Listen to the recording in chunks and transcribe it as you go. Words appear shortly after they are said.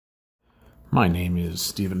My name is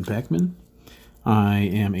Stephen Beckman. I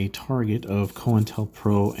am a target of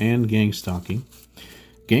COINTELPRO and gang stalking.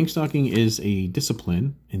 Gang stalking is a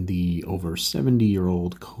discipline in the over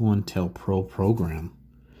 70-year-old COINTELPRO program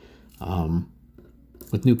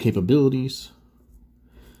with new capabilities.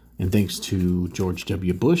 And thanks to George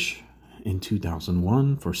W. Bush in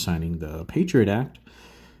 2001 for signing the Patriot Act,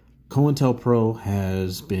 COINTELPRO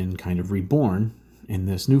has been kind of reborn in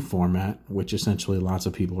this new format, which essentially lots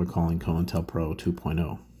of people are calling COINTELPRO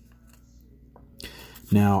 2.0.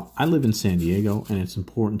 Now, I live in San Diego, and it's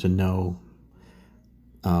important to know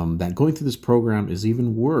that going through this program is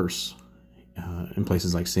even worse in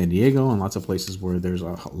places like San Diego and lots of places where there's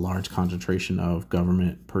a large concentration of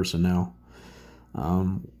government personnel.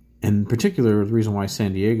 In particular, the reason why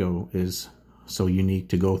San Diego is so unique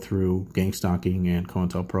to go through gang stalking and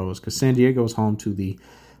COINTELPRO is because San Diego is home to the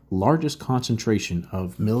largest concentration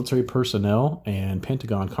of military personnel and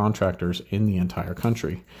Pentagon contractors in the entire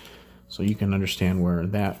country. So you can understand where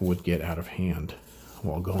that would get out of hand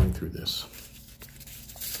while going through this.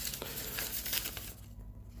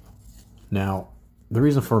 Now, the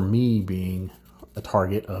reason for me being a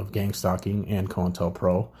target of gang stalking and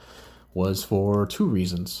COINTELPRO was for two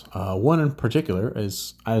reasons. One in particular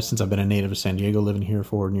is, since I've been a native of San Diego, living here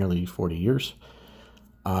for nearly 40 years,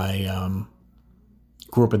 I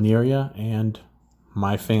grew up in the area, and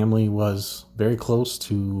my family was very close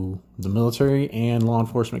to the military and law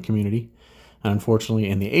enforcement community. And unfortunately,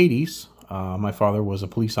 in the 80s, my father was a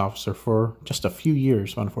police officer for just a few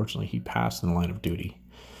years. Unfortunately, he passed in the line of duty.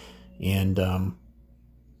 And a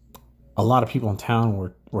lot of people in town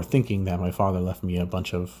were thinking that my father left me a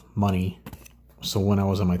bunch of money. So when I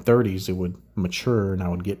was in my 30s, it would mature and I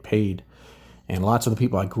would get paid. And lots of the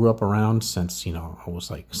people I grew up around since, I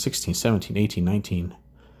was like 16, 17, 18, 19,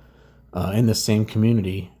 in the same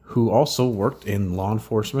community, who also worked in law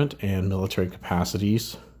enforcement and military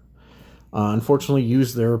capacities, unfortunately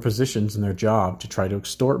used their positions in their job to try to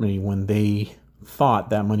extort me when they thought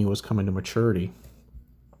that money was coming to maturity.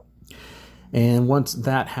 And once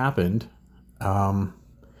that happened,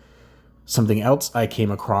 something else I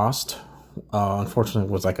came across, unfortunately,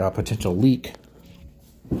 was like a potential leak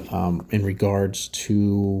in regards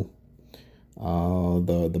to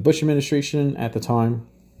the Bush administration at the time.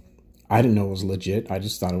 I didn't know it was legit. I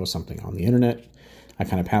just thought it was something on the internet. I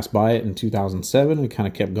kind of passed by it in 2007 and kind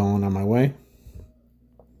of kept going on my way.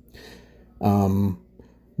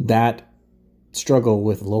 That struggle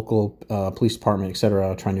with local police department,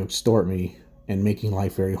 etc., trying to extort me and making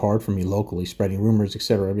life very hard for me locally, spreading rumors,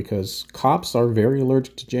 etc., because cops are very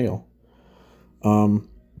allergic to jail.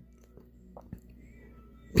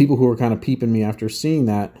 People who were kind of peeping me after seeing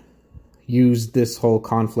that used this whole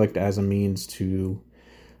conflict as a means to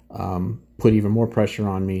put even more pressure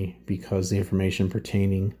on me, because the information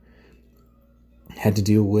pertaining had to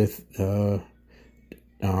deal with George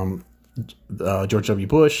W.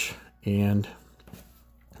 Bush and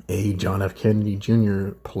a John F. Kennedy Jr.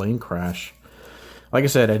 plane crash. Like I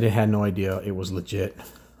said, I had no idea it was legit.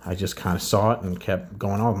 I just kind of saw it and kept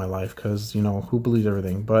going on with my life because, who believes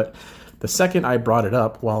everything? But the second I brought it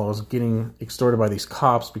up while I was getting extorted by these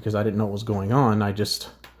cops because I didn't know what was going on, I just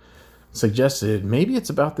suggested maybe it's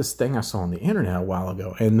about this thing I saw on the internet a while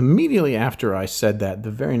ago. And immediately after I said that,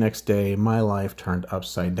 the very next day, my life turned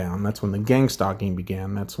upside down. That's when the gang stalking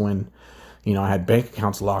began. That's when, I had bank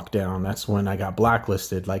accounts locked down. That's when I got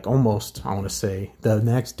blacklisted. Like almost, I want to say, the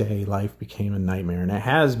next day, life became a nightmare. And it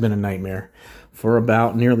has been a nightmare for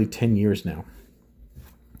about nearly 10 years now.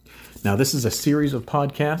 Now, this is a series of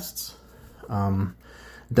podcasts done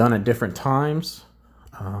at different times.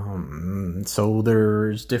 So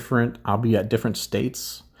there's I'll be at different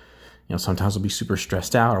states. Sometimes I'll be super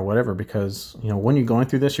stressed out or whatever, because, when you're going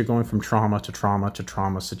through this, you're going from trauma to trauma to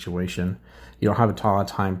trauma situation. You don't have a lot of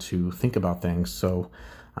time to think about things. So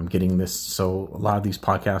I'm getting this. So a lot of these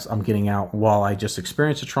podcasts I'm getting out while I just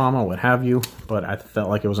experienced a trauma, what have you, but I felt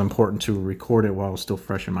like it was important to record it while it was still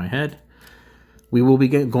fresh in my head. We will be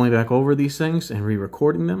going back over these things and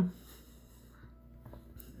re-recording them.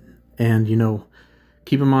 And,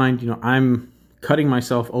 keep in mind, I'm cutting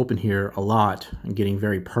myself open here a lot and getting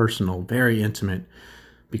very personal, very intimate,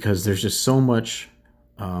 because there's just so much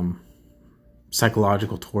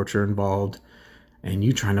psychological torture involved, and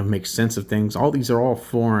you trying to make sense of things. All these are all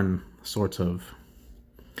foreign sorts of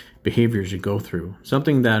behaviors you go through,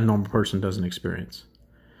 something that a normal person doesn't experience.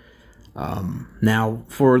 Now,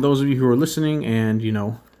 for those of you who are listening and,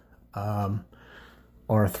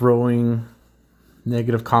 are throwing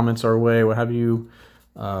negative comments our way, what have you,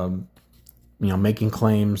 making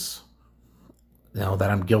claims,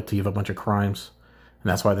 that I'm guilty of a bunch of crimes, And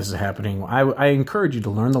that's why this is happening. I encourage you to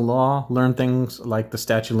learn the law, learn things like the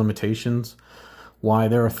statute of limitations, why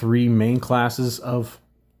there are three main classes of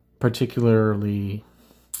three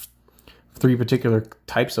particular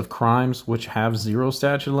types of crimes which have zero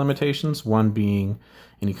statute of limitations, one being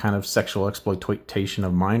any kind of sexual exploitation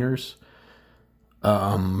of minors,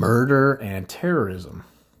 murder, and terrorism.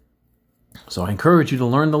 So I encourage you to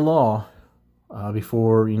learn the law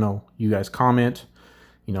before, you guys comment,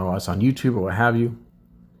 us on YouTube or what have you.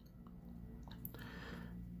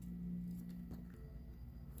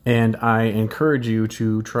 And I encourage you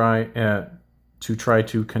to try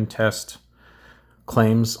to contest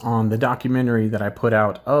claims on the documentary that I put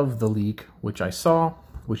out of the leak, which I saw,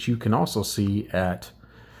 which you can also see at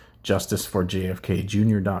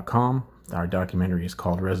justiceforjfkjr.com. Our documentary is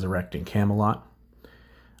called Resurrecting Camelot.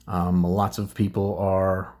 Lots of people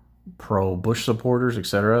are pro-Bush supporters,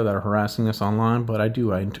 etc., that are harassing us online, but I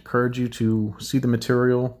encourage you to see the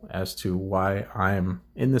material as to why I am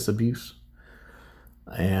in this abuse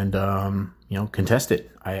and, contest it.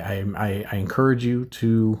 I encourage you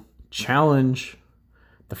to challenge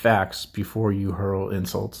the facts before you hurl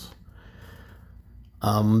insults.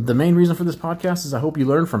 The main reason for this podcast is I hope you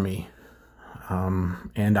learn from me.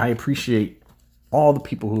 And I appreciate all the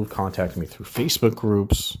people who have contacted me through Facebook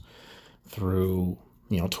groups, through,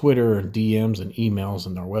 Twitter and DMs and emails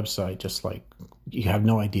and our website. Just like, you have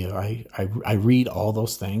no idea. I read all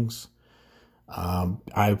those things.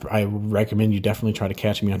 I recommend you definitely try to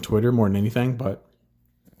catch me on Twitter more than anything, but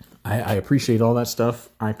I appreciate all that stuff.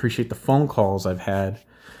 I appreciate the phone calls I've had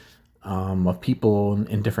of people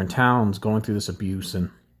in different towns going through this abuse and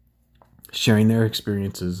sharing their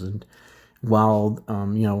experiences. And while,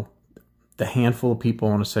 the handful of people,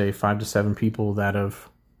 I want to say 5 to 7 people that have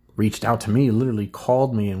reached out to me, literally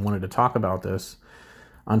called me and wanted to talk about this.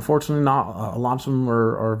 Unfortunately, not a lot of them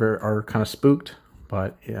are kind of spooked,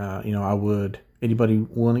 but I would, anybody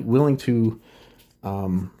willing to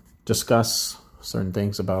discuss certain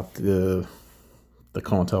things about the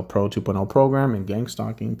COINTELPRO 2.0 program and gang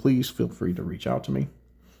stalking, please feel free to reach out to me.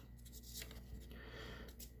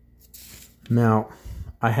 Now,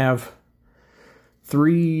 I have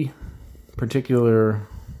 3 particular,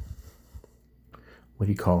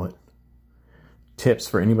 tips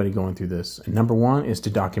for anybody going through this. And number 1 is to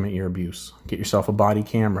document your abuse. Get yourself a body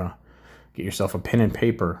camera, get yourself a pen and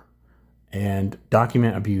paper, and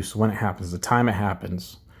document abuse when it happens, the time it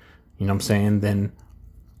happens. You know what I'm saying? Then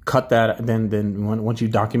cut that. Then once you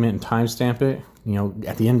document and timestamp it,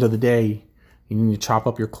 at the end of the day, you need to chop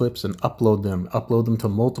up your clips and upload them to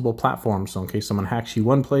multiple platforms. So in case someone hacks you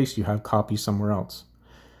one place, you have copies somewhere else.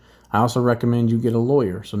 I also recommend you get a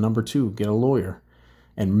lawyer. So number 2, get a lawyer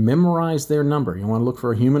and memorize their number. You want to look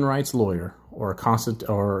for a human rights lawyer or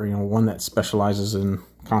one that specializes in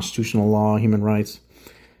constitutional law, human rights,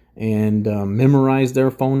 and memorize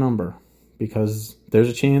their phone number, because there's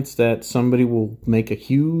a chance that somebody will make a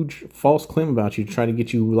huge false claim about you to try to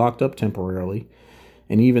get you locked up temporarily.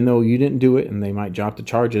 And even though you didn't do it, and they might drop the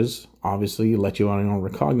charges, obviously let you out on your own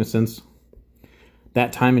recognizance,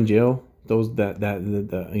 that time in jail,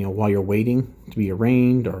 while you're waiting to be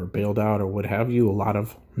arraigned or bailed out or what have you, a lot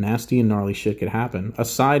of nasty and gnarly shit could happen,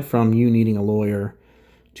 aside from you needing a lawyer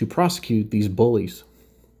to prosecute these bullies.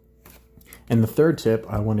 And the third tip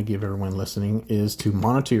I want to give everyone listening is to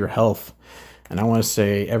monitor your health. And I want to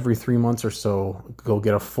say every 3 months or so, go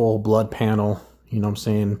get a full blood panel. You know what I'm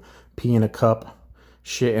saying? Pee in a cup,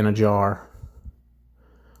 shit in a jar.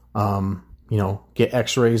 Get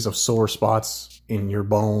x-rays of sore spots in your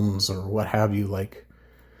bones or what have you. Like,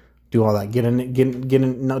 do all that. Don't get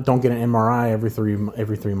an MRI every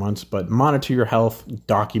 3 months, but monitor your health,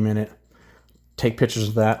 document it, take pictures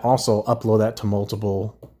of that. Also upload that to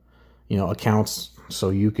multiple, accounts, so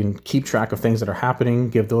you can keep track of things that are happening.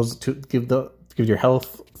 Give your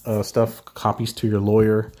health stuff copies to your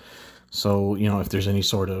lawyer. So, if there's any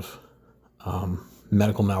sort of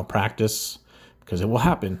medical malpractice, because it will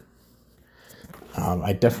happen.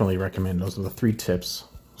 I definitely recommend those are the 3 tips.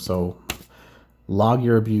 So log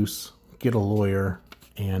your abuse, get a lawyer,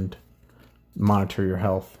 and monitor your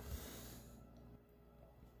health.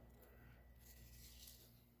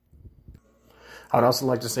 I would also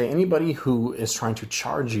like to say, anybody who is trying to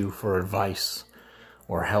charge you for advice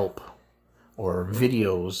or help or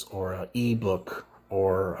videos or an ebook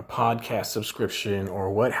or a podcast subscription or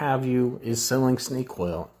what have you is selling snake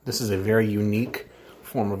oil. This is a very unique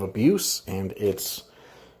form of abuse, and it's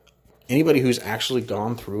anybody who's actually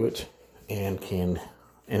gone through it and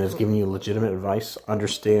is giving you legitimate advice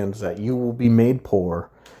understands that you will be made poor.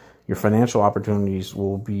 Your financial opportunities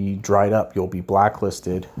will be dried up. You'll be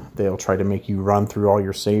blacklisted. They'll try to make you run through all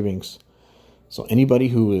your savings. So anybody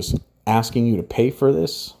who is asking you to pay for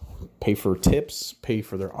this, pay for tips, pay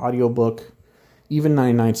for their audiobook, even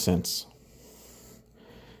 99 cents,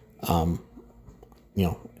 I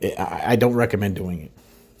don't recommend doing it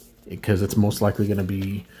because it's most likely going to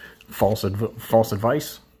be false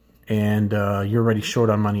advice, and you're already short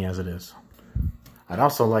on money as it is. I'd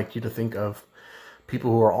also like you to think of people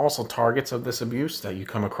who are also targets of this abuse that you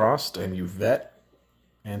come across and you vet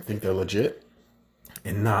and think they're legit,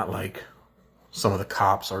 and not like some of the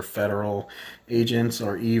cops or federal agents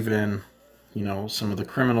or even, some of the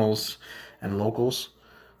criminals and locals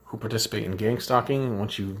who participate in gang stalking.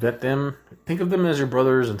 Once you vet them, think of them as your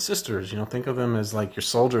brothers and sisters. Think of them as like your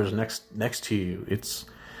soldiers next to you. It's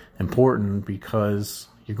important because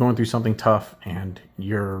you're going through something tough and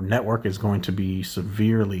your network is going to be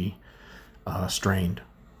severely strained.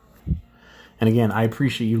 And again, I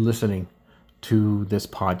appreciate you listening to this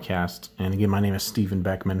podcast. And again, my name is Stephen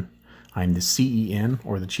Beckman. I'm the CEN,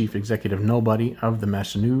 or the Chief Executive Nobody, of the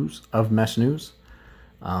Mesh News.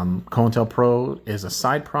 COINTELPRO is a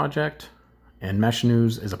side project, and Mesh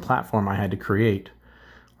News is a platform I had to create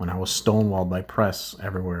when I was stonewalled by press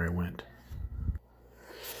everywhere I went.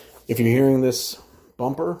 If you're hearing this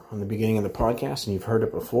bumper on the beginning of the podcast and you've heard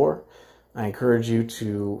it before, I encourage you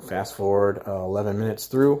to fast forward 11 minutes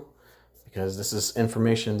through, because this is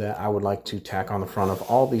information that I would like to tack on the front of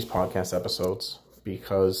all these podcast episodes,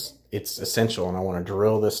 because it's essential and I want to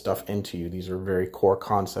drill this stuff into you. These are very core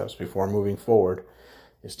concepts before moving forward,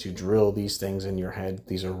 is to drill these things in your head.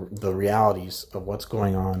 These are the realities of what's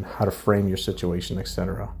going on, how to frame your situation,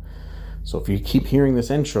 etc. So if you keep hearing this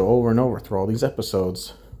intro over and over through all these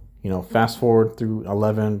episodes, fast forward through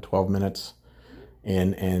 11, 12 minutes,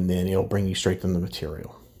 and then it'll bring you straight to the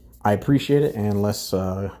material. I appreciate it, and let's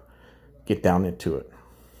get down into it.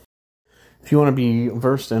 If you want to be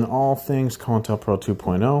versed in all things COINTELPRO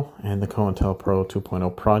 2.0 and the COINTELPRO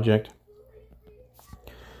 2.0 project,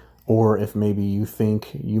 or if maybe you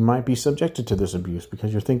think you might be subjected to this abuse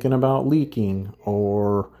because you're thinking about leaking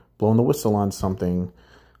or blowing the whistle on something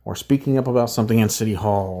or speaking up about something in City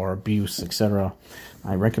Hall or abuse, etc.,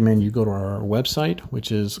 I recommend you go to our website,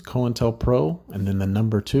 which is COINTELPRO and then the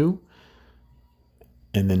number 2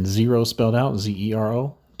 and then 0 spelled out,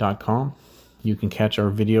 zero.com. You can catch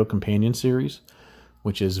our video companion series,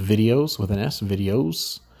 which is videos with an S,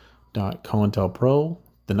 videos.cointelpro,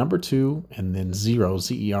 the number 2, and then 0,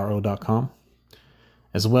 zero.com,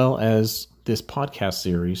 as well as this podcast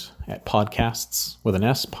series at podcasts with an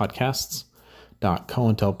S,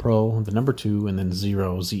 podcasts.cointelpro, the number 2, and then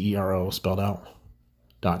 0, zero spelled out,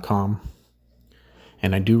 .com.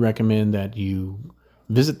 And I do recommend that you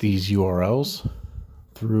visit these URLs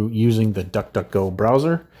through using the DuckDuckGo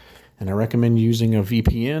browser. And I recommend using a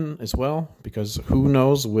VPN as well, because who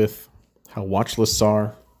knows with how watch lists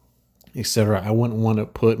are, etc. I wouldn't want to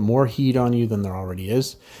put more heat on you than there already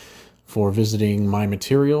is for visiting my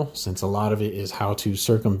material, since a lot of it is how to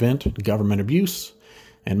circumvent government abuse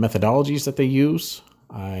and methodologies that they use.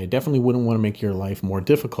 I definitely wouldn't want to make your life more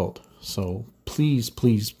difficult. So please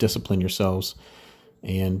discipline yourselves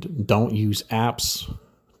and don't use apps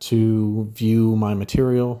to view my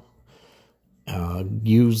material.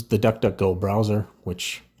 Use the DuckDuckGo browser,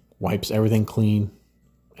 which wipes everything clean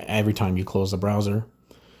every time you close the browser.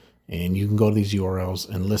 And you can go to these URLs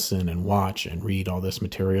and listen and watch and read all this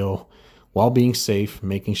material while being safe,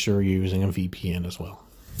 making sure you're using a VPN as well.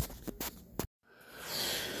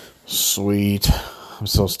 Sweet. I'm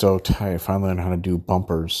so stoked. I finally learned how to do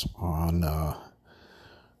bumpers on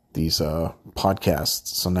these podcasts.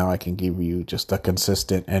 So now I can give you just a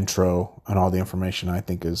consistent intro and all the information I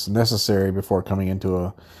think is necessary before coming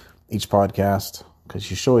into each podcast. Because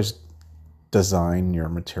you should always design your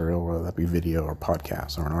material, whether that be video or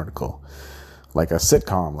podcast or an article, like a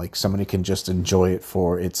sitcom. Like somebody can just enjoy it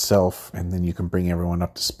for itself, and then you can bring everyone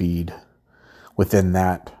up to speed within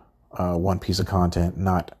that one piece of content.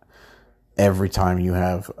 Not every time you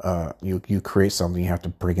have you create something, you have to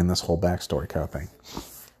bring in this whole backstory kind of thing.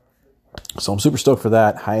 So I'm super stoked for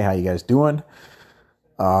that. Hi, how you guys doing?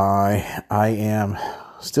 I am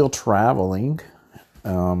still traveling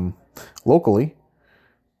locally,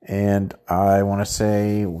 and I want to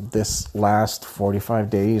say this last 45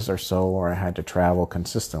 days or so where I had to travel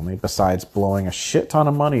consistently, besides blowing a shit ton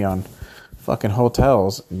of money on fucking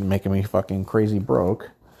hotels, making me fucking crazy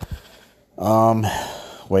broke.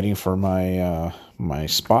 Waiting for my my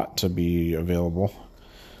spot to be available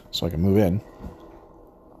so I can move in.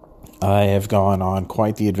 I have gone on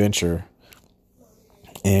quite the adventure,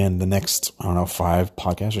 and the next, 5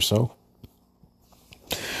 podcasts or so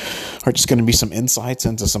are just going to be some insights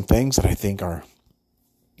into some things that I think are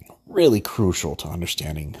really crucial to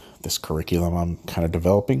understanding this curriculum I'm kind of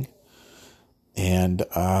developing. And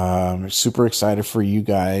I'm super excited for you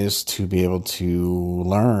guys to be able to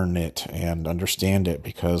learn it and understand it,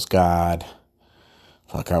 because God,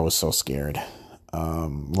 fuck, I was so scared.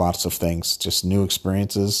 Lots of things, just new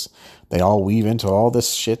experiences. They all weave into all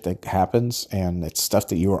this shit that happens, and it's stuff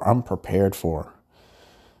that you are unprepared for.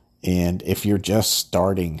 And if you're just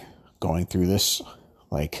starting going through this,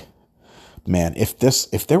 like, man, if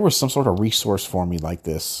there was some sort of resource for me like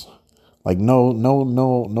this, like no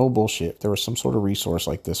bullshit, there was some sort of resource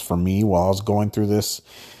like this for me while I was going through this,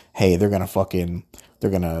 hey, they're gonna,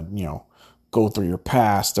 go through your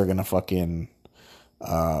past. They're gonna fucking,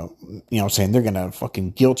 they're gonna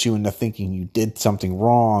fucking guilt you into thinking you did something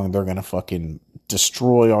wrong. They're gonna fucking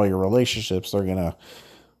destroy all your relationships. They're gonna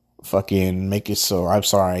fucking make it so, I'm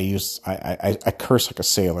sorry, I curse like a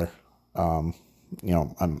sailor. My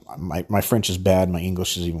French is bad. My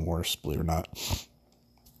English is even worse, believe it or not.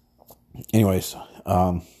 Anyways,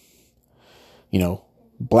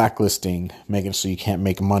 blacklisting, making it so you can't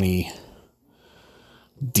make money,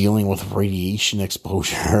 dealing with radiation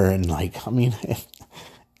exposure, and if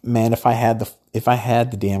I had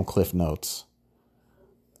the damn Cliff Notes,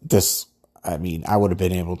 I would have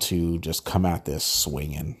been able to just come at this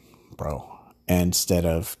swinging, bro, instead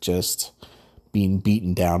of just being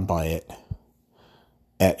beaten down by it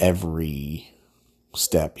at every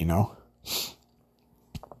step,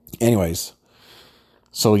 Anyways,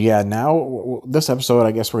 so yeah, now this episode,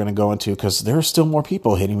 I guess we're going to go into, because there are still more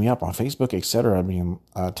people hitting me up on Facebook, etc.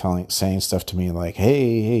 Saying stuff to me like,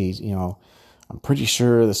 hey, I'm pretty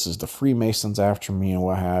sure this is the Freemasons after me and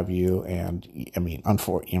what have you. And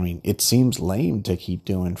it seems lame to keep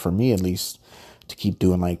doing, for me at least, to keep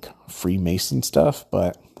doing like Freemason stuff,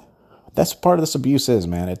 but that's part of this abuse is,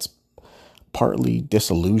 man. It's partly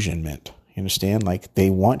disillusionment. You understand? Like, they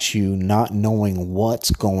want you not knowing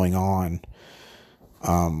what's going on.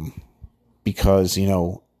 Because,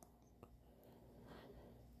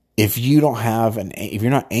 if you're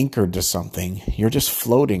not anchored to something, you're just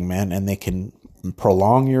floating, man, and they can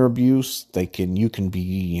prolong your abuse. You can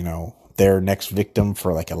be, their next victim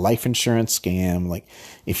for like a life insurance scam. Like,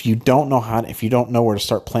 if you don't know where to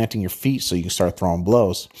start planting your feet so you can start throwing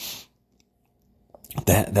blows,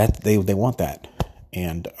 they want that.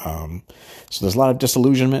 And so there's a lot of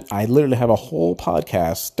disillusionment. I literally have a whole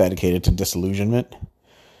podcast dedicated to disillusionment.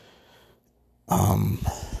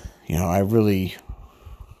 I really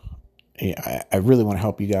want to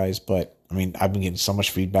help you guys, but I've been getting so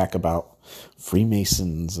much feedback about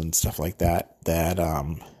Freemasons and stuff like that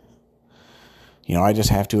I just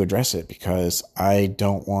have to address it, because I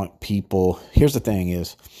don't want people. Here's the thing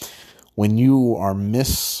is, when you are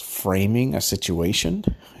misframing a situation,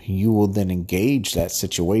 you will then engage that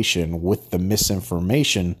situation with the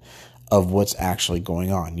misinformation of what's actually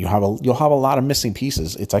going on. You'll have a lot of missing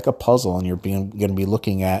pieces. It's like a puzzle, and you're going to be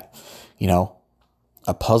looking at,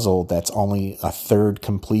 a puzzle that's only a third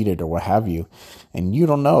completed or what have you, and you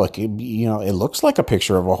don't know. It could be, it looks like a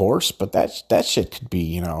picture of a horse, but that shit could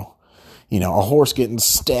be, a horse getting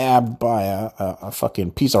stabbed by a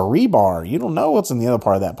fucking piece of rebar. You don't know what's in the other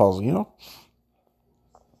part of that puzzle,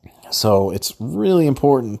 So it's really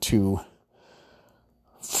important to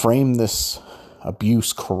frame this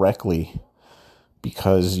abuse correctly,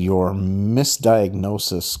 because your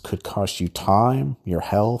misdiagnosis could cost you time, your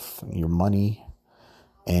health, your money,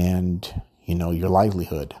 and your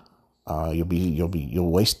livelihood.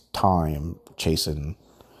 You'll waste time chasing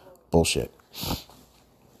bullshit.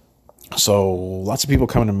 So lots of people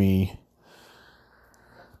coming to me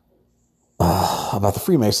about the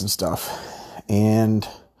Freemason stuff, and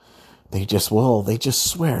they just swear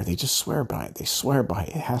by it. They swear by it.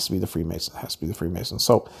 It has to be the Freemason. It has to be the Freemason.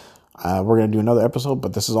 So we're going to do another episode,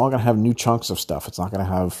 but this is all going to have new chunks of stuff. It's not going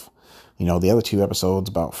to have, the other 2 episodes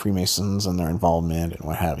about Freemasons and their involvement and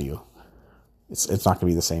what have you. It's not going to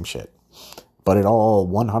be the same shit. But it all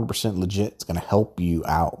 100% legit. It's going to help you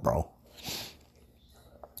out, bro.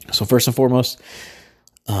 So first and foremost,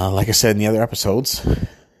 like I said in the other episodes,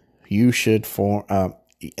 you should form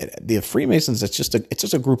the Freemasons. It's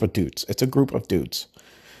just a group of dudes. It's a group of dudes.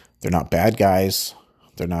 They're not bad guys.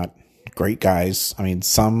 They're not great guys.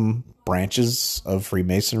 Some branches of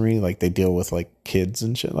Freemasonry, like, they deal with like kids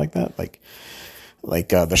and shit like that. Like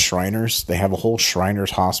the Shriners, they have a whole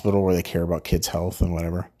Shriners hospital where they care about kids' health and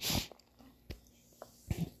whatever.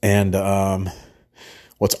 And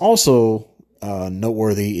what's also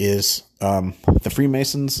noteworthy is the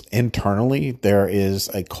Freemasons internally, there is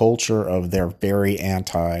a culture of they're very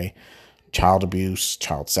anti child abuse,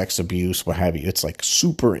 child sex abuse, what have you. It's like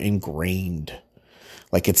super ingrained.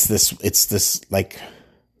 Like it's this like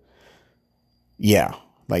yeah,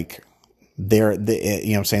 like you know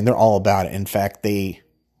what I'm saying? They're all about it. In fact, they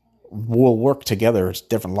will work together. It's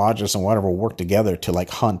different lodges and whatever will work together to like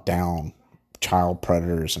hunt down child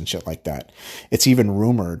predators and shit like that. It's even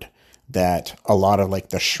rumored that a lot of like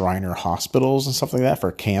the Shriner hospitals and stuff like that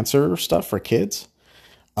for cancer stuff for kids,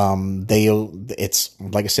 it's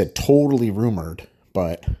like I said, totally rumored,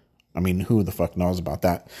 but I mean, who the fuck knows about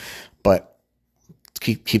that? But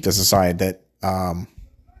keep this aside that,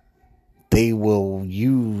 they will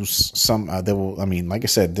use I mean, like I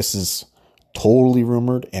said, this is totally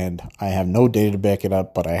rumored and I have no data to back it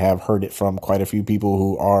up, but I have heard it from quite a few people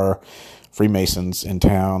who are Freemasons in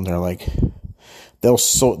town. They're like, they'll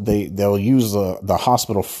use the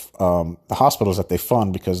hospitals that they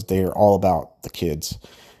fund because they're all about the kids,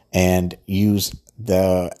 and use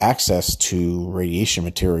the access to radiation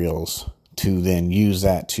materials to then use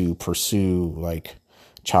that to pursue like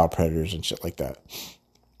child predators and shit like that,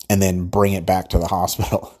 and then bring it back to the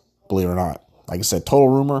hospital. Believe it or not, like I said, total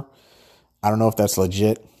rumor. I don't know if that's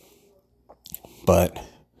legit, but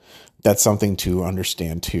that's something to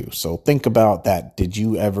understand too. So think about that. Did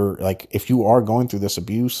you ever, like, if you are going through this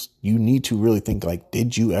abuse, you need to really think like,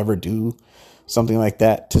 did you ever do something like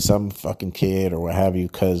that to some fucking kid or what have you?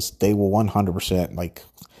 Cause they will 100%, like,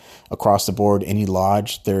 across the board, any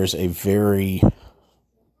lodge, there's a very,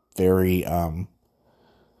 very,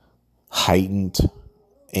 heightened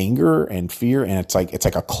anger and fear. And it's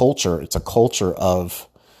like a culture. It's a culture of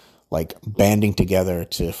like banding together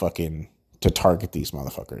to target these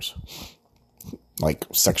motherfuckers, like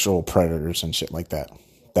sexual predators and shit like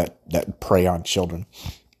that prey on children.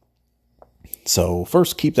 So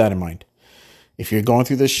first, keep that in mind. If you're going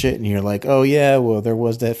through this shit and you're like, oh yeah, well, there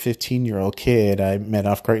was that 15-year-old kid I met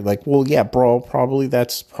off great. Like, well, yeah, bro, probably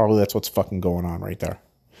that's what's fucking going on right there.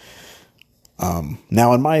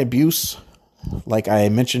 Now in my abuse, like I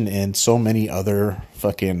mentioned in so many other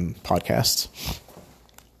fucking podcasts,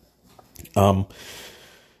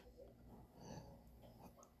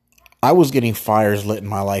 I was getting fires lit in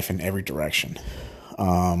my life in every direction.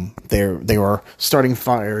 They were starting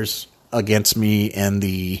fires against me and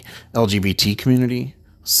the LGBT community.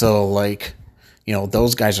 So like, you know,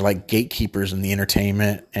 those guys are like gatekeepers in the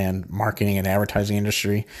entertainment and marketing and advertising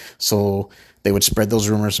industry. So they would spread those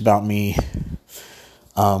rumors about me,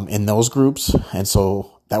 in those groups. And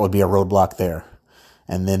so that would be a roadblock there.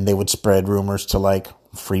 And then they would spread rumors to like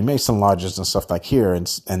Freemason lodges and stuff like here and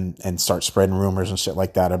start spreading rumors and shit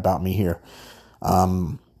like that about me here.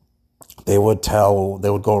 They would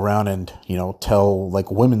go around and, you know, tell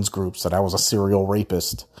like women's groups that I was a serial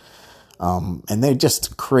rapist. And they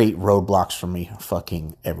just create roadblocks for me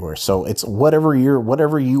fucking everywhere. So it's whatever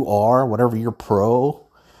you're pro,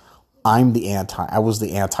 I was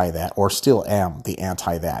the anti that, or still am the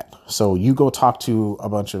anti that. So you go talk to a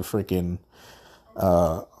bunch of freaking,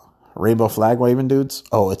 rainbow flag waving dudes.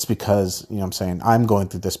 Oh, it's because, you know what I'm saying, I'm going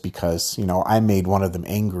through this because, you know, I made one of them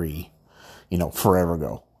angry, you know, forever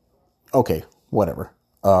ago. Okay, whatever.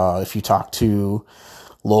 If you talk to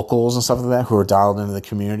locals and stuff like that who are dialed into the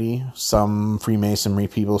community, some Freemasonry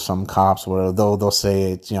people, some cops, whatever, they'll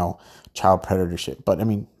say it's, you know, child predator shit. But I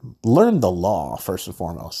mean, learn the law first and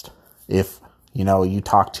foremost. If, you know, you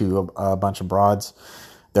talk to a bunch of broads,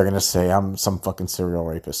 they're going to say I'm some fucking serial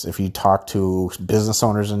rapist. If you talk to business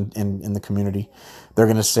owners in the community, they're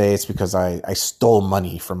going to say it's because I stole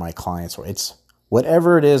money from my clients, or it's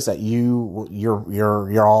whatever it is that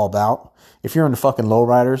you're all about. If you're in the fucking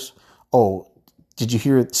lowriders, oh, did you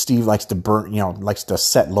hear Steve likes to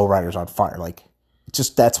set lowriders on fire? Like,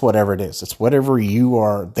 just, that's whatever it is. It's whatever you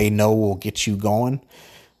are, they know will get you going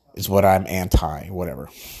is what I'm anti, whatever.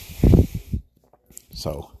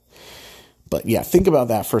 So, but yeah, think about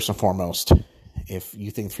that first and foremost. If you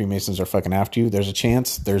think Freemasons are fucking after you, there's a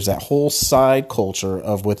chance there's that whole side culture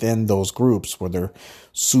of within those groups where they're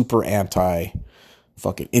super anti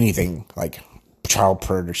fucking anything like child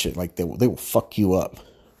predator shit. Like they will fuck you up.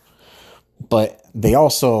 But they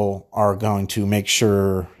also are going to make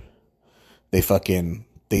sure they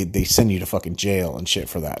send you to fucking jail and shit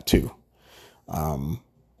for that too.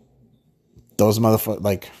 Those motherfuckers,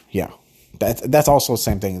 like, yeah. That's also the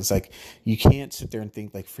same thing. It's like, you can't sit there and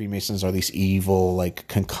think like Freemasons are these evil, like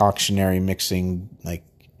concoctionary mixing, like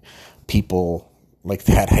people like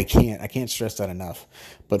that. I can't stress that enough.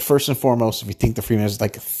 But first and foremost, if you think the Freemasons,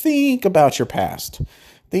 like, think about your past.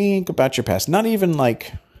 Think about your past. Not even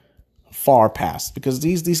like far past, because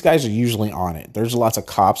these guys are usually on it. There's lots of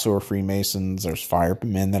cops who are Freemasons. There's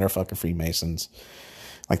firemen that are fucking Freemasons.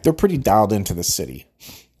 Like, they're pretty dialed into the city.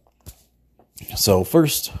 So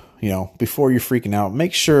first, you know, before you're freaking out,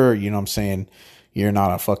 make sure, you know what I'm saying, you're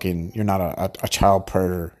not a child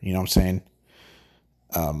predator, you know what I'm saying?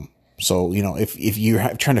 So, if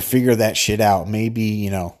you're trying to figure that shit out, maybe,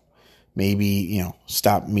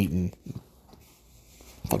 stop meeting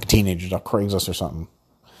fucking teenagers on Craigslist or something.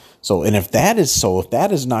 So, and if that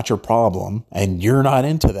is not your problem and you're not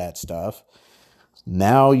into that stuff,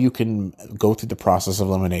 now you can go through the process of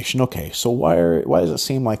elimination. Okay, so why does it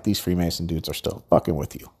seem like these Freemason dudes are still fucking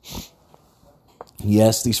with you?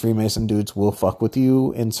 Yes, these Freemason dudes will fuck with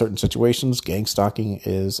you in certain situations. Gang stalking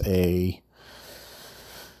is a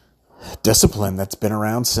discipline that's been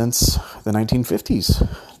around since the 1950s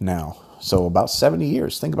now. So about 70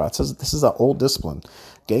 years. Think about it. It says this is an old discipline.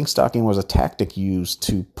 Gang stalking was a tactic used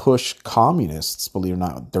to push communists, believe it or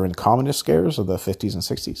not, during the communist scares of the 50s and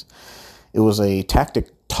 60s. It was a tactic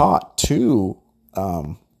taught to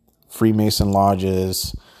Freemason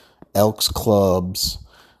lodges, Elks clubs,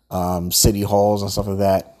 city halls and stuff like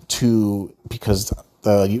that, because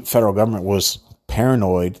the federal government was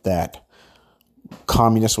paranoid that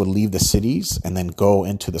communists would leave the cities and then go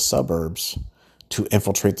into the suburbs to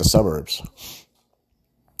infiltrate the suburbs.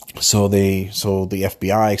 So the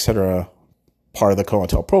FBI, etc., part of the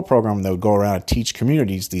COINTELPRO program, they would go around and teach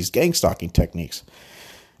communities these gang stalking techniques.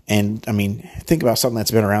 And I mean, think about something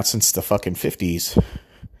that's been around since the fucking 50s.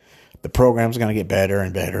 The program's going to get better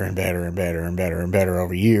and better and better and better and better and better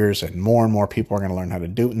over years, and more people are going to learn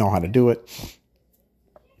know how to do it.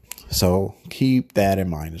 So keep that in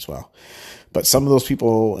mind as well. But some of those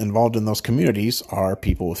people involved in those communities are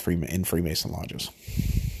people with in Freemason lodges.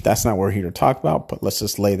 That's not what we're here to talk about, but let's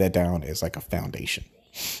just lay that down as like a foundation.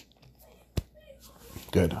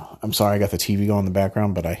 Good. I'm sorry I got the TV going in the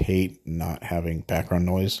background, but I hate not having background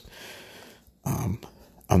noise. I'm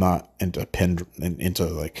not into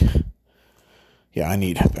like, yeah, I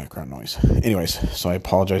need background noise. Anyways, so I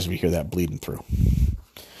apologize if you hear that bleeding through.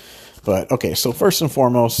 But okay, so first and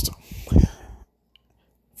foremost,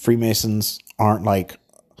 Freemasons aren't like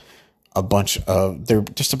they're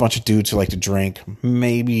just a bunch of dudes who like to drink.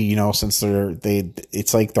 Maybe, since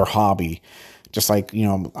it's like their hobby. Just like,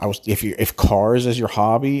 if cars is your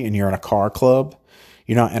hobby and you're in a car club,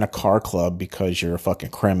 you're not in a car club because you're a fucking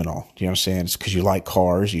criminal. You know what I'm saying? It's because you like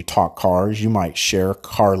cars, you talk cars, you might share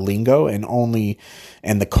car lingo and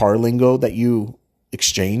the car lingo that you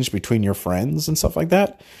exchange between your friends and stuff like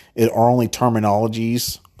that are only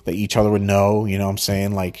terminologies that each other would know. You know what I'm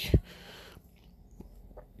saying? Like,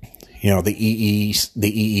 the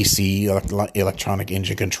EEC, electronic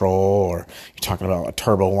engine control, or you're talking about a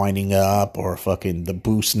turbo winding up, or fucking the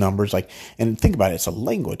boost numbers. And think about it, it's a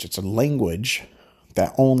language. It's a language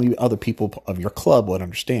that only other people of your club would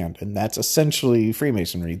understand. And that's essentially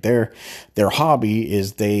Freemasonry. Their hobby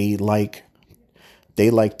is they like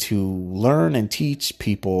to learn and teach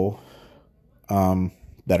people,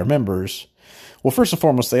 that are members. Well, first and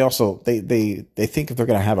foremost, they also, they think if they're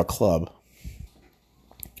going to have a club,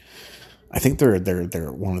 I think they're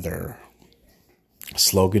one of their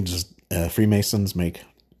slogans is Freemasons make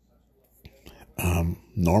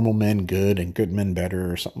normal men good and good men better,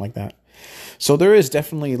 or something like that. So there is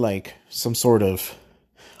definitely like some sort of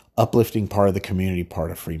uplifting part of the community,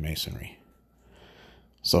 part of Freemasonry.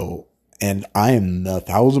 So, and I am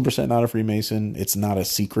 1,000% not a Freemason. It's not a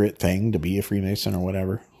secret thing to be a Freemason or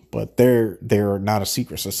whatever. But they're not a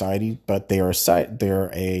secret society, but they're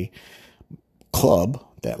a club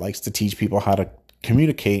that likes to teach people how to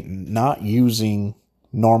communicate not using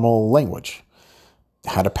normal language,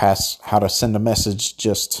 how to send a message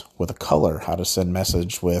just with a color, how to send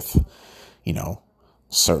message with,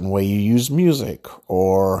 certain way you use music,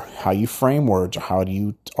 or how you frame words, or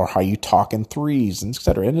how you talk in threes, and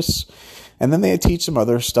etc. And then they teach some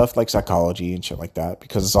other stuff like psychology and shit like that,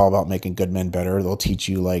 because it's all about making good men better. They'll teach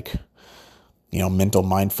you mental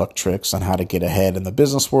mindfuck tricks on how to get ahead in the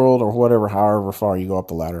business world or whatever, however far you go up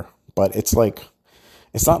the ladder. But it's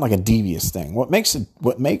not like a devious thing. What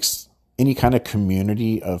makes any kind of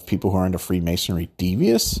community of people who are into Freemasonry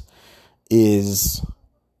devious is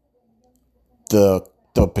the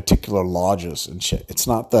particular lodges and shit. It's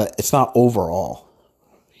not overall.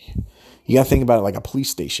 You gotta think about it like a police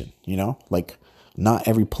station, like not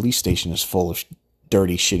every police station is full of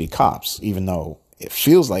dirty, shitty cops, even though it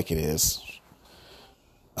feels like it is.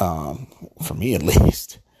 For me at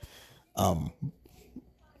least. But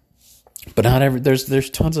not every, there's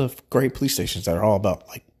tons of great police stations that are all about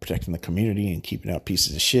like protecting the community and keeping out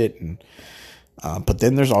pieces of shit. And, but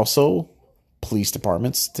then there's also police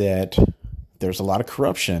departments that there's a lot of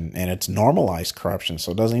corruption, and it's normalized corruption.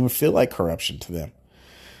 So it doesn't even feel like corruption to them.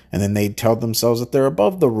 And then they tell themselves that they're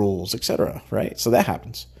above the rules, etc. Right? So that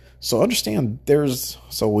happens. So understand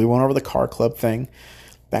so we went over the car club thing.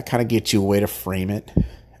 That kind of gets you a way to frame it.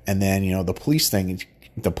 And then, the police thing,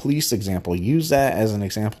 The police example, use that as an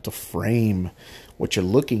example to frame what you're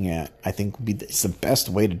looking at. I think it's the best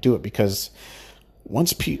way to do it, because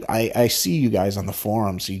once I see you guys on the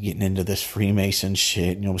forums, you getting into this Freemason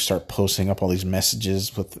shit, and you'll start posting up all these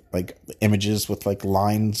messages with like images with like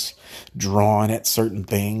lines drawn at certain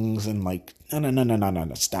things, and like no,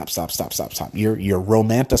 stop. You're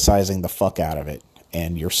romanticizing the fuck out of it,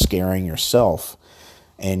 and you're scaring yourself,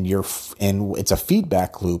 and it's a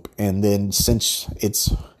feedback loop. And then since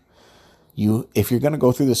if you're gonna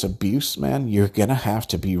go through this abuse, man, you're gonna have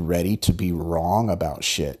to be ready to be wrong about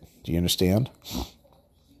shit. Do you understand?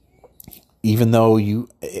 Even though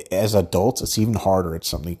as adults, it's even harder. It's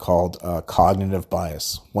something called cognitive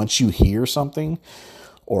bias. Once you hear something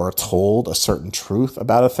or are told a certain truth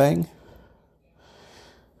about a thing,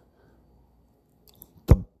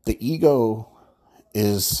 the ego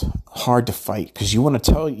is hard to fight, because you want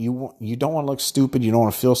to you don't want to look stupid, you don't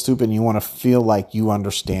want to feel stupid, and you want to feel like you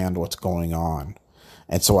understand what's going on.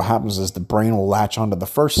 And so what happens is the brain will latch onto the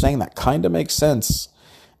first thing that kind of makes sense,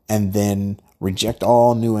 and then reject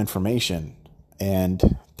all new information.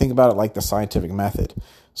 And think about it like the scientific method.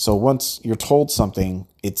 So once you're told something,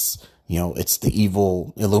 it's the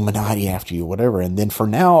evil Illuminati after you, whatever. And then for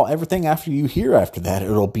now, everything after you hear after that,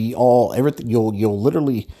 it'll be everything. You'll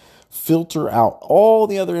literally filter out all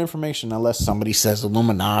the other information unless somebody says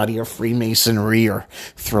Illuminati or Freemasonry or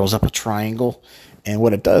throws up a triangle. And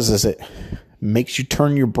what it does is it makes you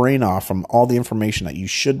turn your brain off from all the information that you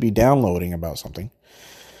should be downloading about something,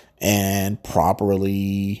 and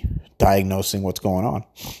properly diagnosing what's going on.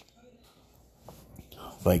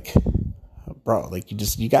 Like, bro, like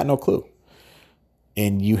you got no clue.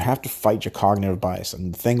 And you have to fight your cognitive bias.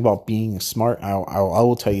 And the thing about being smart, I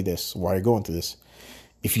will tell you this while you're going through this.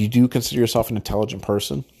 If you do consider yourself an intelligent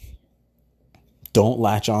person, don't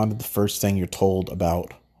latch on to the first thing you're told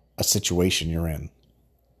about a situation you're in,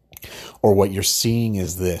 or what you're seeing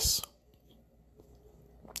is this.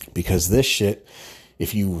 Because this shit,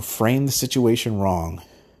 if you frame the situation wrong,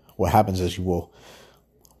 what happens is you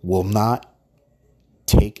will not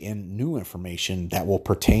take in new information that will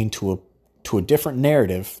pertain to a different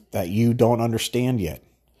narrative that you don't understand yet.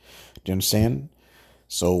 Do you understand?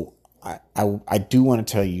 So I do want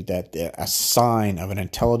to tell you that a sign of an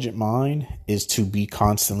intelligent mind is to be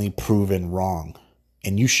constantly proven wrong.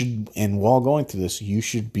 And while going through this, you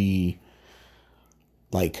should be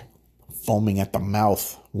like foaming at the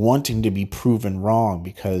mouth, wanting to be proven wrong,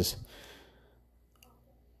 because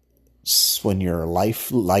when your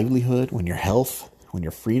livelihood, when your health, when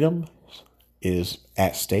your freedom is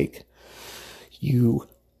at stake, you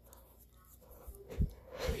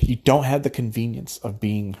don't have the convenience of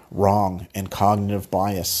being wrong and cognitive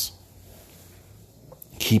bias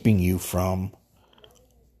keeping you from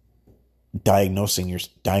diagnosing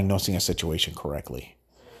a situation correctly.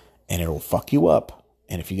 And it'll fuck you up.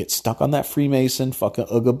 And if you get stuck on that Freemason fucking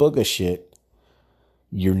ooga booga shit,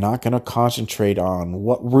 you're not going to concentrate on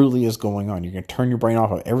what really is going on. You're going to turn your brain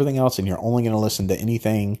off of everything else, and you're only going to listen to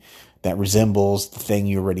anything that resembles the thing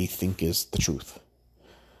you already think is the truth.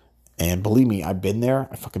 And believe me, I've been there.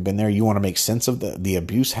 I fucking been there. You want to make sense of the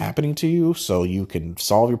abuse happening to you so you can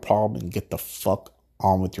solve your problem and get the fuck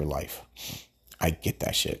on with your life. I get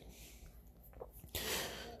that shit.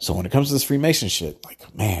 So when it comes to this Freemason shit,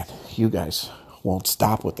 like, man, you guys won't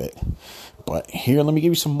stop with it. But here, let me give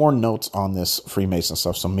you some more notes on this Freemason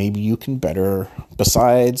stuff, so maybe you can better,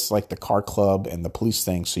 besides like the car club and the police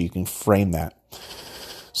thing, so you can frame that.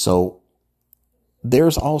 So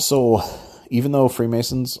there's also, even though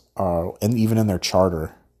Freemasons are, and even in their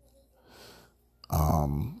charter,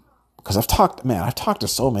 because I've talked to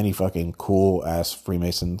so many fucking cool ass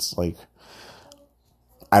Freemasons. Like,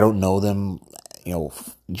 I don't know them,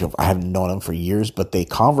 I haven't known them for years, but they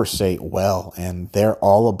conversate well, and they're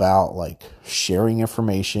all about like sharing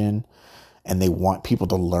information, and they want people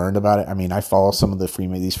to learn about it. I mean, I follow some of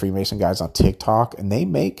these Freemason guys on TikTok, and they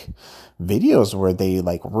make videos where they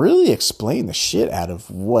like really explain the shit out of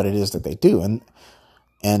what it is that they do.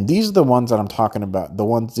 And these are the ones that I'm talking about.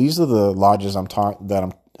 These are the lodges I'm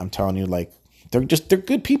telling you, like, they're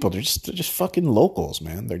good people. They're just fucking locals,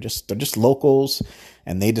 man. They're just locals,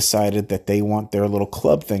 and they decided that they want their little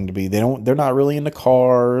club thing to be. They're not really into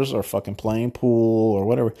cars or fucking playing pool or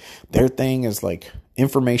whatever. Their thing is like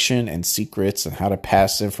information and secrets and how to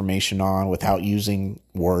pass information on without using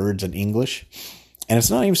words in English. And it's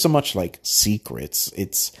not even so much like secrets.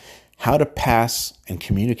 It's how to pass and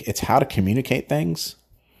communicate. It's how to communicate things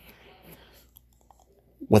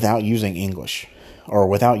without using English or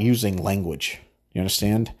without using language. You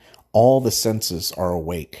understand? All the senses are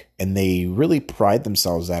awake, and they really pride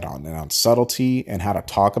themselves on subtlety and how to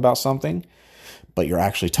talk about something, but you're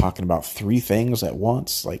actually talking about three things at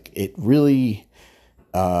once. Like, it really,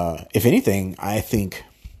 if anything, I think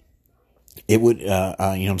it would,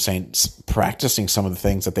 practicing some of the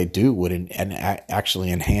things that they do would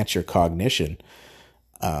actually enhance your cognition.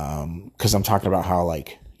 Cause I'm talking about how,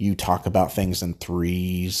 like, you talk about things in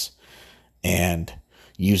threes and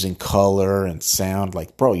using color and sound.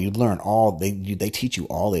 Like, bro, you learn they teach you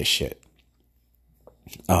all this shit.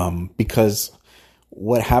 Because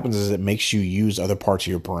what happens is it makes you use other parts of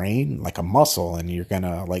your brain like a muscle, and you're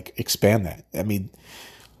gonna like expand that. I mean,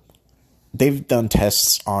 they've done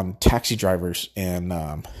tests on taxi drivers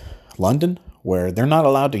in London where they're not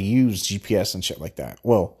allowed to use GPS and shit like that.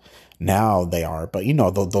 Well, now they are, but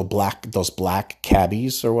those black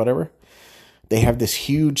cabbies or whatever, they have this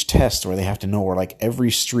huge test where they have to know where like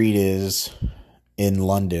every street is in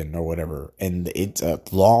London or whatever, and it's a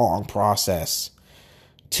long process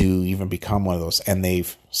to even become one of those. And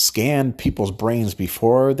they've scanned people's brains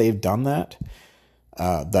before they've done that.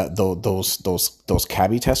 Those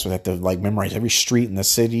cabbie tests where they have to like memorize every street in the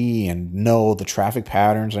city and know the traffic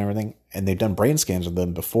patterns and everything. And they've done brain scans of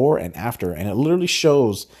them before and after, and it literally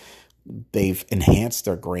shows they've enhanced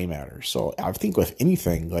their gray matter. So I think with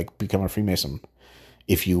anything like becoming a Freemason,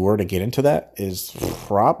 if you were to get into that,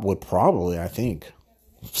 would probably, I think,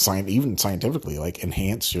 even scientifically, like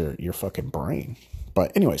enhance your fucking brain.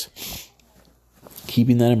 But anyways,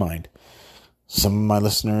 keeping that in mind, some of my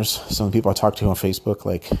listeners, some of the people I talk to on Facebook,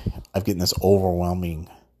 like, I've getting this overwhelming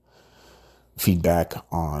feedback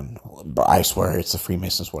on, I swear it's the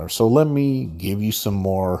Freemasons, whatever. So let me give you some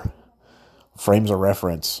more frames of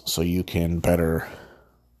reference so you can better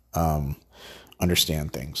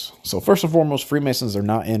understand things. So first and foremost, Freemasons are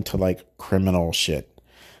not into like criminal shit.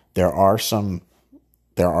 There are some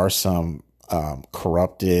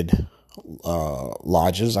corrupted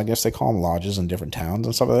lodges, I guess they call them lodges, in different towns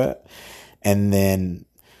and stuff like that. And then,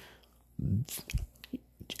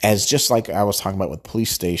 as just like I was talking about with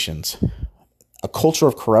police stations, a culture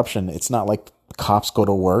of corruption, it's not like cops go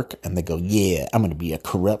to work and they go, yeah, I'm going to be a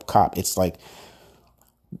corrupt cop. It's like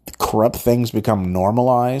corrupt things become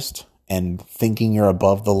normalized, and thinking you're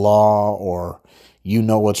above the law or you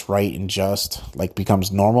know what's right and just like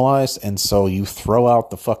becomes normalized. And so you throw out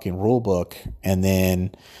the fucking rule book, and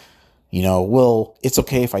then, well, it's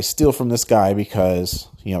okay if I steal from this guy because,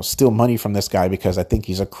 steal money from this guy because I think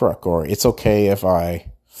he's a crook, or it's okay if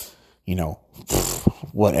I,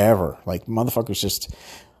 whatever. Like, motherfuckers just,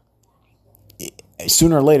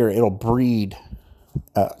 sooner or later, it'll breed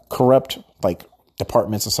corrupt, like,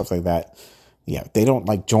 departments and stuff like that. Yeah, they don't,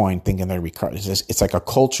 like, join thinking they're corrupt. It's like a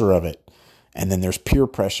culture of it. And then there's peer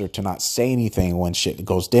pressure to not say anything when shit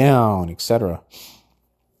goes down, etc.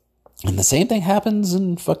 And the same thing happens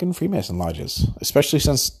in fucking Freemason lodges, especially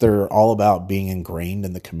since they're all about being ingrained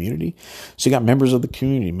in the community. So you got members of the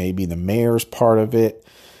community, maybe the mayor's part of it,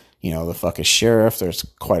 the fucking sheriff, there's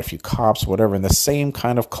quite a few cops, whatever. And the same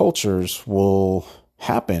kind of cultures will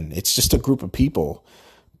happen. It's just a group of people.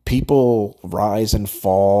 People rise and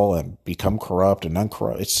fall and become corrupt and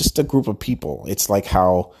uncorrupt. It's just a group of people. It's like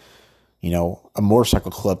how, a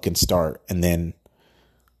motorcycle club can start, and then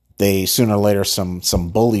they sooner or later some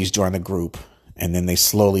bullies join the group, and then they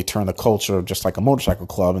slowly turn the culture just like a motorcycle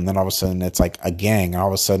club, and then all of a sudden it's like a gang, and all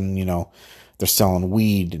of a sudden they're selling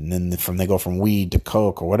weed, and then they go from weed to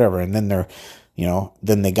coke or whatever, and then they're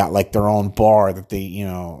then they got like their own bar that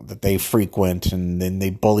they frequent, and then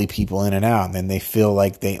they bully people in and out, and then they feel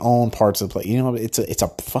like they own parts of the place. It's a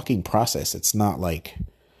fucking process. It's not like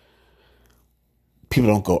people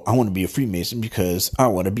don't go, I want to be a Freemason because I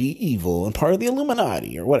want to be evil and part of the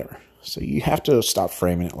Illuminati or whatever. So you have to stop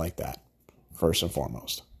framing it like that, first and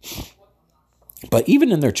foremost. But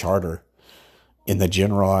even in their charter, in the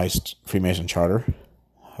generalized Freemason charter,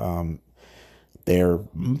 they're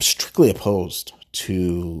strictly opposed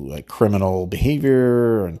to like criminal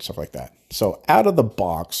behavior and stuff like that. So out of the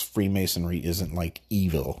box, Freemasonry isn't like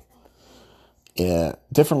evil.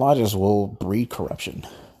 Different lodges will breed corruption,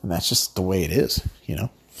 and that's just the way it is.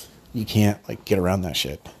 You can't like get around that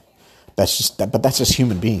shit. But that's just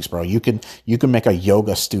human beings, bro. You can make a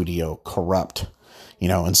yoga studio corrupt,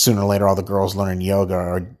 and sooner or later all the girls learning yoga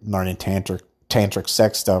or learning tantric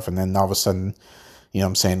sex stuff, and then all of a sudden,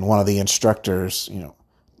 one of the instructors,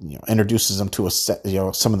 introduces them to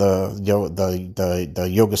some of the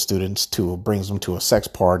yoga students brings them to a sex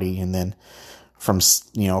party, and then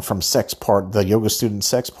the yoga student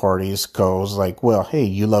sex parties goes like, well, hey,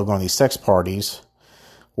 you love going to these sex parties.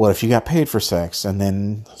 What if you got paid for sex? And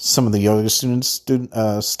then some of the yoga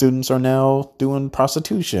students are now doing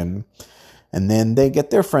prostitution, and then they get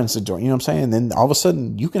their friends to join. You know what I'm saying? And then all of a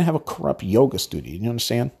sudden, you can have a corrupt yoga studio. You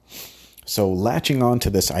understand? So latching on to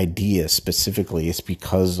this idea specifically is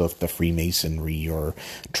because of the Freemasonry or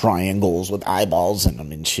triangles with eyeballs in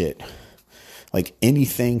them and shit. Like,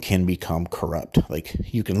 anything can become corrupt. Like,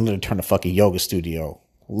 you can literally turn a fucking yoga studio,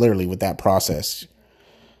 literally, with that process.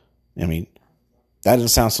 I mean, that doesn't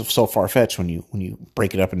sound so far-fetched when you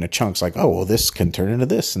break it up into chunks. Like, oh, well, this can turn into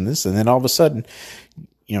this and this. And then all of a sudden,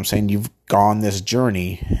 you know what I'm saying, you've gone this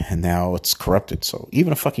journey and now it's corrupted. So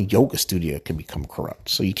even a fucking yoga studio can become corrupt.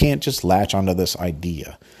 So you can't just latch onto this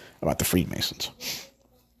idea about the Freemasons.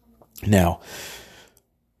 Now,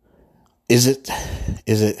 is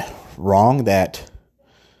it wrong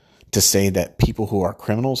to say that people who are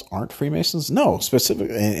criminals aren't Freemasons? No,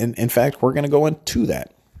 specifically. In fact, we're going to go into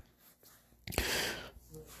that.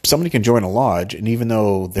 Somebody can join a lodge, and even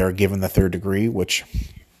though they're given the third degree, which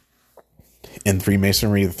in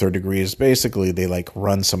Freemasonry, the third degree is basically they like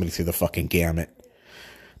run somebody through the fucking gamut.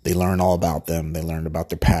 They learn all about them. They learn about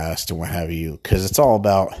their past and what have you, because it's all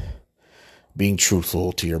about being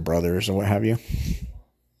truthful to your brothers and what have you.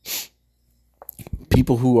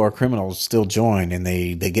 People who are criminals still join, and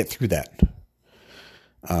they get through that.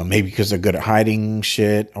 Maybe because they're good at hiding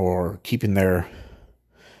shit or keeping their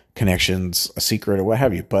connections a secret or what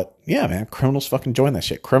have you. But yeah, man, criminals fucking join that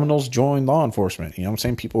shit. Criminals join law enforcement. You know what I'm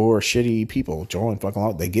saying? People who are shitty people join fucking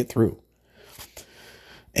law. They get through.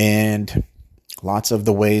 And lots of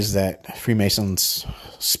the ways that Freemasons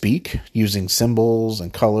speak, using symbols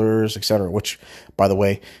and colors, etc. Which, by the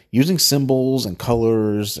way, using symbols and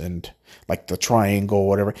colors and like the triangle,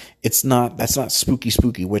 whatever, that's not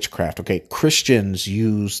spooky witchcraft. Okay, Christians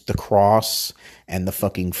use the cross and the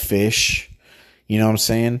fucking fish, you know what I'm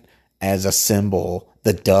saying, as a symbol.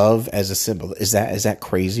 The dove as a symbol. Is that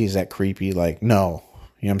crazy? Is that creepy? Like, no.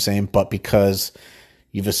 You know what I'm saying? But because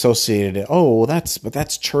you've associated it, oh, well,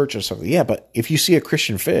 that's church or something. Yeah, but if you see a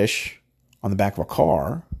Christian fish on the back of a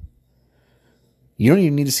car, you don't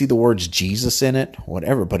even need to see the words Jesus in it,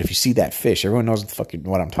 whatever. But if you see that fish, everyone knows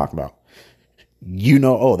what I'm talking about. You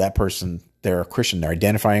know, oh, that person, they're a Christian. They're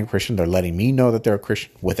identifying a Christian. They're letting me know that they're a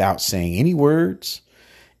Christian without saying any words.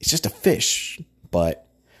 It's just a fish. But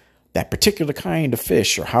that particular kind of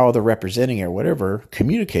fish, or how they're representing it or whatever,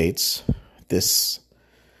 communicates this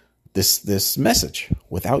message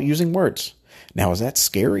without using words. Now, is that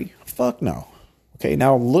scary? Fuck no. Okay,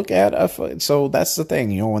 now look at so that's the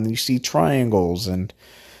thing, you know, when you see triangles and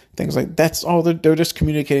things like that's all they're just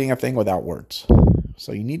communicating a thing without words.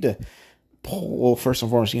 So you need to first and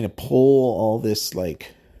foremost, you need to pull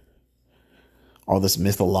all this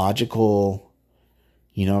mythological,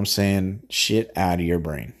 you know what I'm saying, shit out of your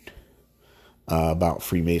brain about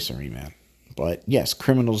Freemasonry, man. But yes,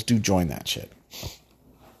 criminals do join that shit.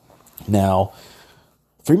 Now,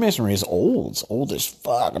 Freemasonry is old. It's old as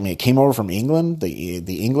fuck. I mean, it came over from England.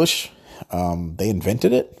 The English, they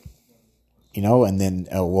invented it, you know, and then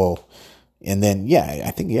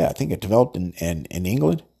I think it developed in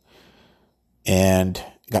England, and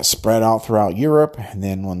it got spread out throughout Europe. And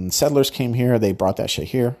then when settlers came here, they brought that shit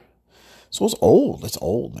here. So it's old. It's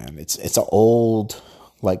old, man. It's an old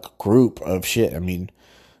like group of shit. I mean,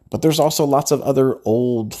 but there's also lots of other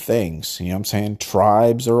old things. You know what I'm saying?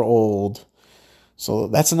 Tribes are old. So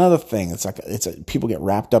that's another thing. People get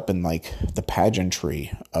wrapped up in like the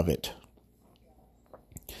pageantry of it.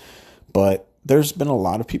 But there's been a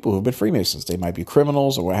lot of people who've been Freemasons. They might be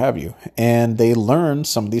criminals or what have you. And they learn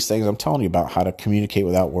some of these things I'm telling you about, how to communicate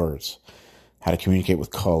without words, how to communicate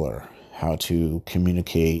with color, how to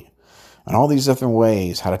communicate in all these different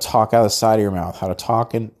ways, how to talk out of the side of your mouth, how to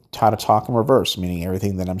talk in reverse, meaning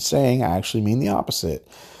everything that I'm saying, I actually mean the opposite.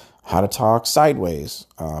 How to talk sideways,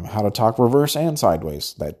 how to talk reverse and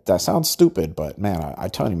sideways. That sounds stupid, but man, I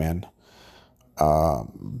tell you, man,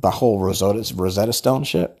 the whole Rosetta Stone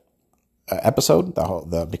shit episode,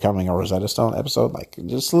 the becoming a Rosetta Stone episode, like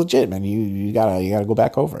just legit, man. You gotta go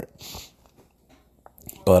back over it.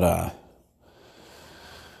 But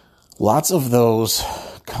lots of those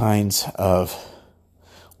kinds of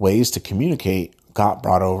ways to communicate got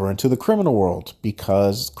brought over into the criminal world,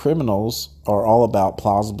 because criminals are all about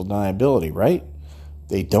plausible deniability, right?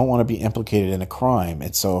 They don't want to be implicated in a crime.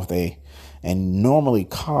 And so normally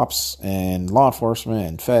cops and law enforcement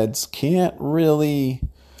and feds can't really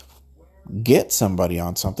get somebody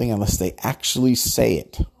on something unless they actually say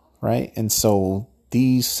it, right? And so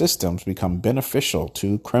these systems become beneficial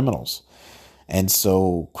to criminals. And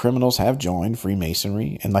so criminals have joined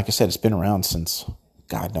Freemasonry. And like I said, it's been around since,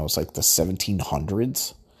 God knows, like the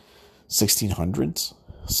 1700s, 1600s.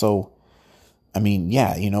 So, I mean,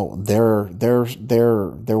 yeah, you know, their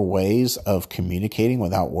ways of communicating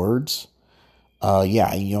without words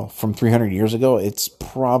Yeah, from 300 years ago, it's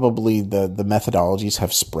probably the methodologies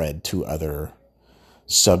have spread to other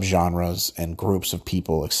subgenres and groups of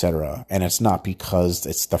people, etc. And it's not because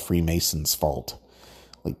it's the Freemasons' fault.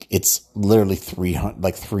 Like, it's literally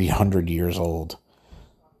 300 years old.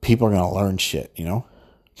 People are going to learn shit, and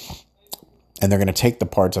they're going to take the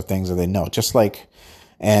parts of things that they know, just like,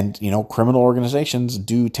 and, criminal organizations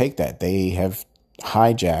do take that. They have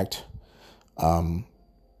hijacked,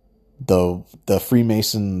 the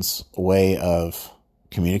Freemasons' way of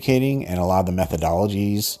communicating and a lot of the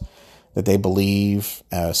methodologies that they believe,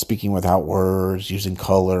 speaking without words, using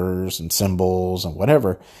colors and symbols and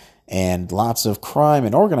whatever. And lots of crime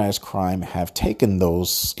and organized crime have taken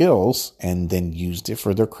those skills and then used it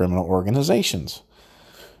for their criminal organizations.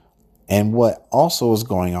 And what also is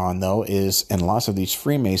going on, though, is in lots of these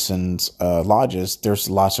Freemasons lodges, there's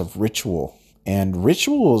lots of ritual. And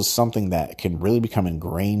ritual is something that can really become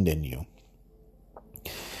ingrained in you.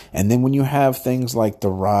 And then when you have things like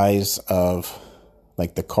the rise of,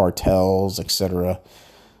 like, the cartels, etc.,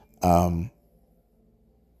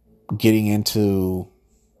 getting into,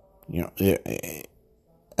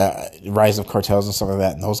 rise of cartels and stuff like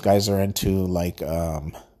that, and those guys are into, like,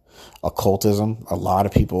 occultism. A lot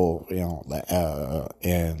of people,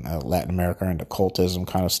 in Latin America are into occultism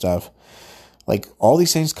kind of stuff. Like, all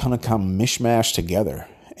these things kind of come mishmash together,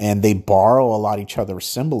 and they borrow a lot of each other's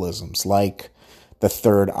symbolisms, like the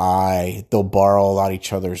third eye. They'll borrow a lot of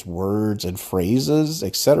each other's words and phrases,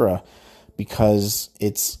 etc., because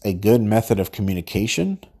it's a good method of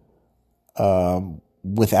communication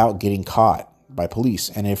without getting caught by police.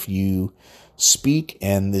 And if you speak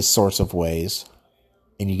in these sorts of ways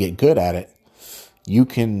and you get good at it, you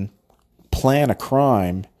can plan a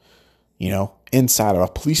crime, inside of a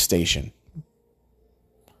police station.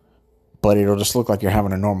 But it'll just look like you're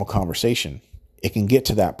having a normal conversation. It can get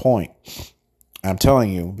to that point. I'm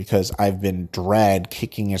telling you, because I've been dragged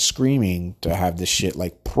kicking and screaming to have this shit,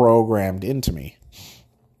 like, programmed into me.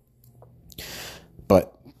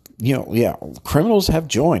 But, criminals have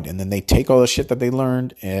joined, and then they take all the shit that they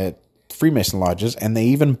learned at Freemason lodges, and they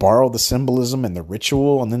even borrow the symbolism and the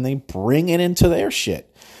ritual, and then they bring it into their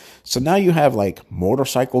shit. So now you have, like,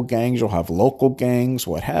 motorcycle gangs, you'll have local gangs,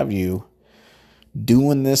 what have you,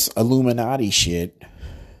 doing this Illuminati shit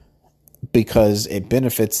because it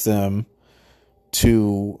benefits them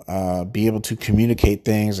to be able to communicate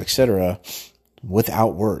things, etc.,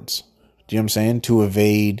 without words. Do you know what I'm saying? To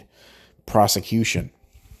evade prosecution.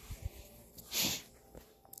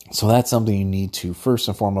 So that's something you need to first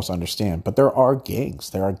and foremost understand. But there are gangs.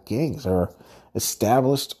 There are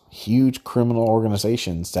established huge criminal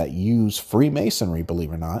organizations that use Freemasonry,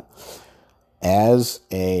 believe it or not, as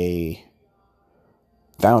a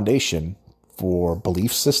foundation for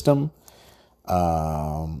belief system,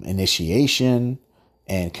 initiation,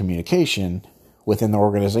 and communication within the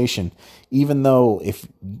organization. Even though if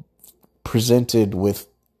presented if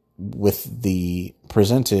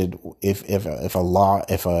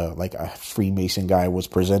a Freemason guy was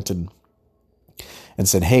presented and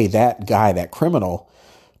said, hey, that guy, that criminal,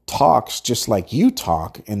 talks just like you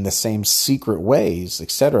talk in the same secret ways,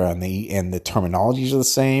 etc., and the terminologies are the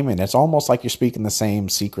same, and it's almost like you're speaking the same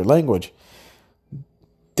secret language,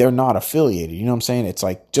 they're not affiliated. You know what I'm saying? It's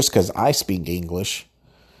like, just because I speak English,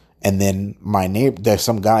 and then my neighbor, there's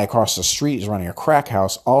some guy across the street is running a crack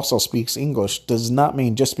house, also speaks English, does not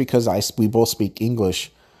mean just because we both speak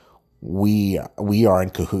English, we are in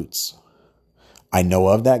cahoots. I know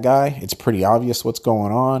of that guy. It's pretty obvious what's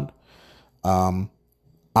going on. I'm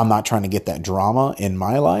not trying to get that drama in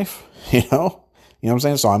my life, You know what I'm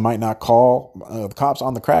saying? So I might not call the cops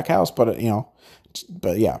on the crack house, but yeah,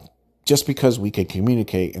 just because we can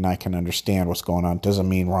communicate and I can understand what's going on doesn't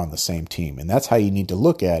mean we're on the same team. And that's how you need to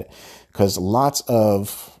look at it, because lots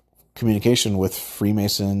of communication with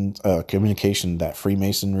communication that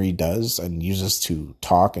Freemasonry does and uses to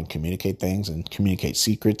talk and communicate things and communicate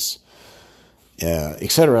secrets,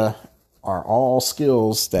 etc., are all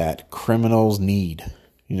skills that criminals need.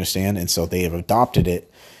 You understand? And so they have adopted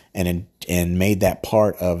it and made that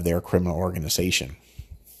part of their criminal organization.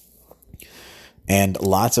 And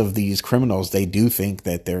lots of these criminals, they do think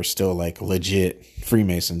that they're still like legit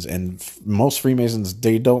Freemasons, and most Freemasons,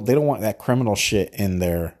 they don't want that criminal shit in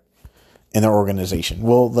their organization.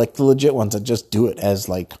 Well, like the legit ones that just do it as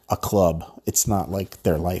like a club. It's not like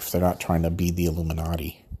their life. They're not trying to be the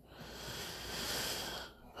Illuminati.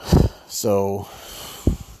 So,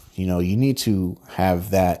 you need to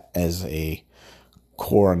have that as a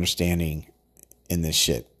core understanding in this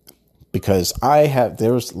shit. Because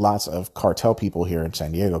there's lots of cartel people here in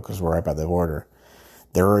San Diego, because we're right by the border.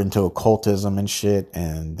 They're into occultism and shit,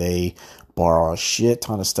 and they borrow a shit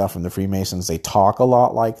ton of stuff from the Freemasons. They talk a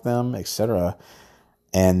lot like them, etc.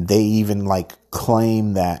 And they even like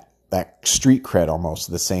claim that street cred, almost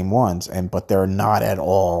the same ones, but they're not at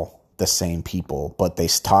all the same people, but they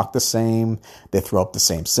talk the same, they throw up the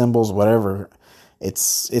same symbols, whatever.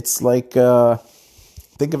 It's like,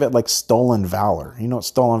 think of it like stolen valor. You know what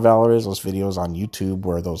stolen valor is? Those videos on YouTube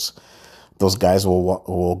where those guys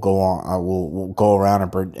will go on, will go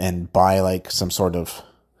around and buy like some sort of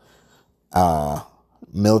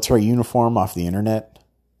military uniform off the internet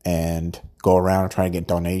and go around and try to get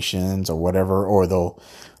donations or whatever, or they'll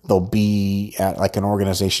be at like an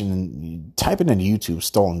organization and type it in YouTube,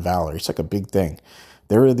 stolen valor. It's like a big thing.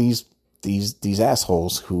 There are these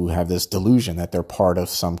assholes who have this delusion that they're part of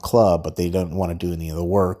some club, but they don't want to do any of the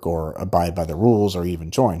work or abide by the rules or even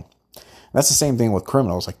join. That's the same thing with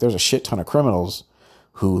criminals. Like there's a shit ton of criminals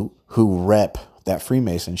who rep that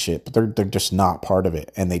Freemason shit, but they're just not part of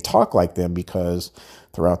it. And they talk like them because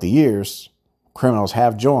throughout the years, criminals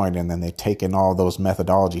have joined, and then they've taken all those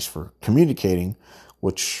methodologies for communicating,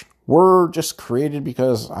 which were just created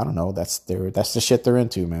because, I don't know, that's the shit they're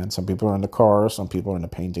into, man. Some people are into cars, some people are into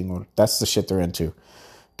painting. That's the shit they're into.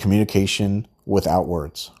 Communication without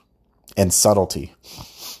words and subtlety.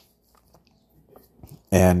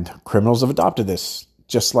 And criminals have adopted this,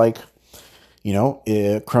 just like, you know,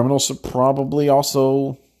 criminals probably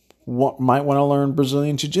also might want to learn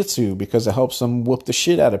Brazilian Jiu-Jitsu because it helps them whoop the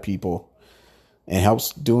shit out of people and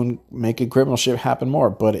helps making criminal shit happen more.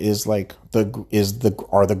 But are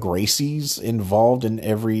the Gracies involved in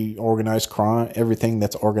every organized crime, everything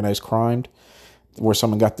that's organized crime, where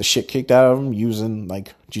someone got the shit kicked out of them using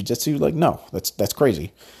like Jiu-Jitsu? Like, no, that's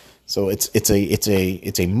crazy. So it's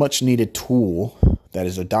a much needed tool that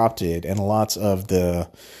is adopted, and lots of the,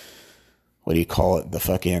 what do you call it? The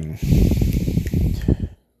fucking,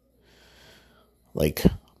 like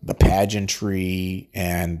the pageantry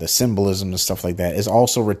and the symbolism and stuff like that is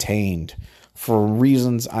also retained for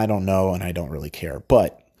reasons I don't know and I don't really care.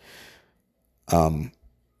 But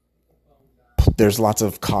there's lots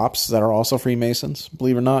of cops that are also Freemasons,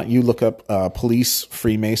 believe it or not. You look up police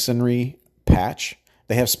Freemasonry patch.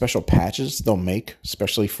 They have special patches they'll make,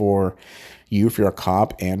 especially for you if you're a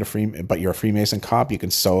cop and but you're a Freemason cop. You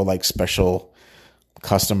can sew like special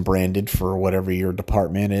custom branded for whatever your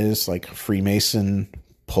department is, like Freemason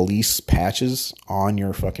police patches on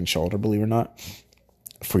your fucking shoulder, believe it or not,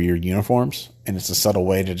 for your uniforms. And it's a subtle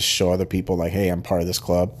way to just show other people like, hey, I'm part of this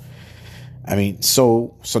club. I mean,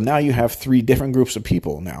 so now you have three different groups of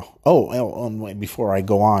people now. And before I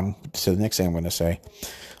go on to the next thing I'm going to say,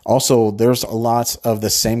 also, there's lots of the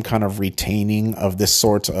same kind of retaining of this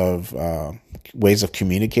sort of ways of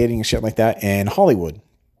communicating and shit like that in Hollywood.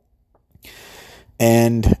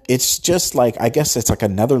 And it's just like, I guess it's like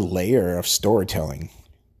another layer of storytelling.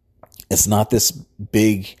 It's not this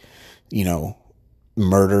big, you know,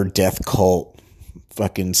 murder, death cult,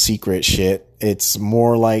 fucking secret shit. It's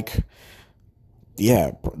more like,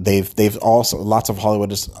 yeah, they've also, lots of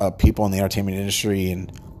Hollywood people in the entertainment industry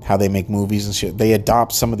and how they make movies and shit, they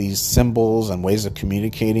adopt some of these symbols and ways of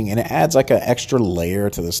communicating, and it adds like an extra layer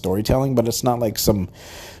to the storytelling, but it's not like some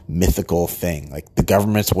mythical thing. Like the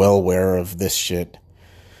government's well aware of this shit.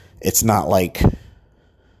 It's not like,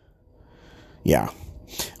 yeah.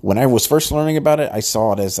 When I was first learning about it, I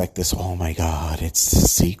saw it as like this, oh my God, it's the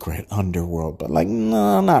secret underworld. But like,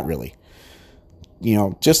 no, not really. You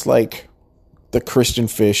know, just like the Christian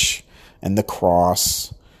fish and the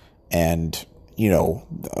cross and, you know,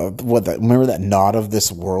 remember that Not of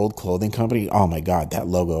This World clothing company? Oh my God, that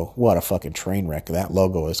logo. What a fucking train wreck that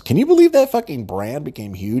logo is. Can you believe that fucking brand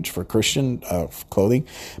became huge for Christian clothing?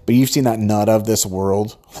 But you've seen that Not of This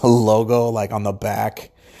World logo like on the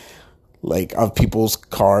back, like of people's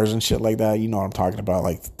cars and shit like that. You know what I'm talking about?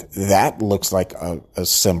 Like that looks like a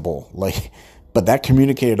symbol. Like, but that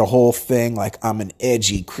communicated a whole thing. Like, I'm an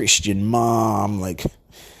edgy Christian mom. Like,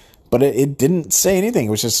 but it didn't say anything. It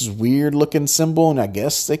was just this weird looking symbol. And I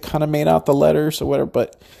guess they kind of made out the letters or whatever,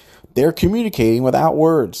 but they're communicating without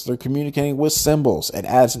words. They're communicating with symbols. It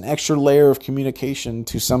adds an extra layer of communication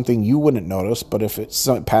to something you wouldn't notice. But if it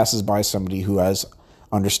passes by somebody who has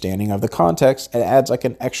understanding of the context, it adds like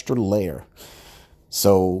an extra layer.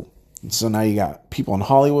 So now you got people in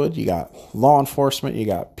Hollywood, you got law enforcement, you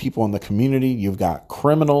got people in the community, you've got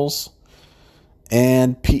criminals,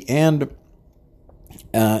 and you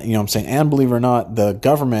know what I'm saying? And believe it or not, the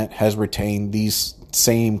government has retained these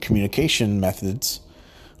same communication methods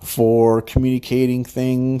for communicating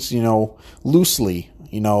things, you know, loosely,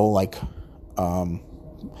 you know, like,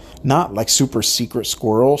 not like super secret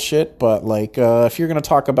squirrel shit, but like, if you're going to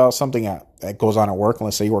talk about something that goes on at work,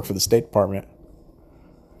 let's say you work for the State Department,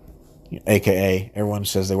 AKA everyone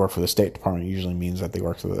says they work for the State Department usually means that they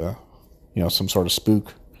work for the, some sort of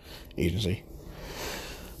spook agency.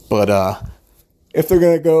 But if they're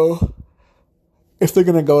gonna go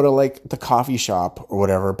to like the coffee shop or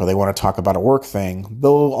whatever, but they want to talk about a work thing,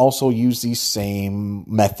 they'll also use these same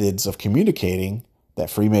methods of communicating that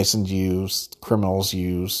Freemasons use, criminals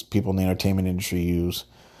use, people in the entertainment industry use,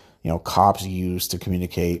 cops use to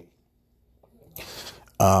communicate.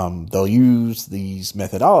 They'll use these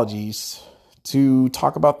methodologies to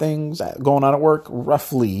talk about things going on at work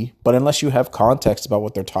roughly, but unless you have context about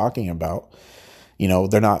what they're talking about,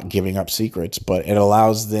 they're not giving up secrets, but it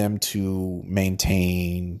allows them to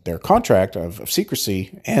maintain their contract of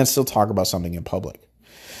secrecy and still talk about something in public.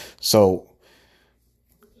 So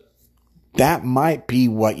that might be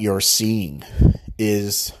what you're seeing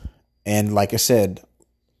is, and like I said,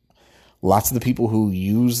 lots of the people who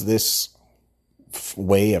use this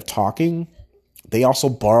way of talking, they also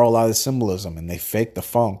borrow a lot of the symbolism and they fake the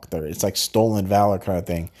funk. It's like stolen valor kind of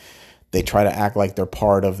thing. They try to act like they're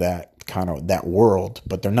part of that world,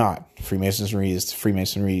 but they're not. Freemasonry is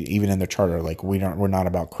Freemasonry, even in their charter. Like we're not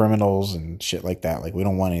about criminals and shit like that. Like we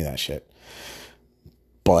don't want any of that shit.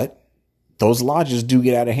 But those lodges do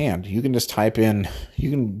get out of hand. You can just type in,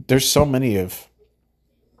 there's so many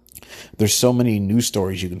news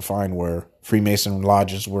stories you can find where Freemason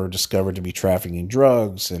lodges were discovered to be trafficking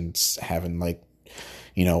drugs and having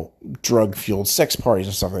drug-fueled sex parties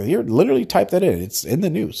and stuff like that. You literally type that in. It's in the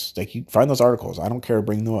news. Like you find those articles. I don't care to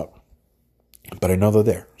bring them up. But I know they're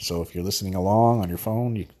there. So if you're listening along on your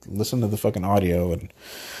phone, you can listen to the fucking audio and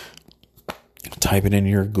type it in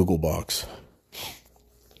your Google box.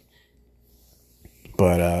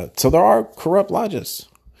 But, so there are corrupt lodges.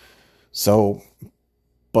 So,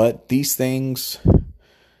 but these things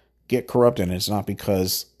get corrupt, and it's not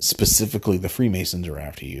because specifically the Freemasons are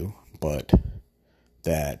after you, but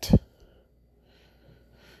that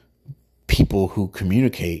people who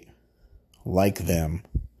communicate like them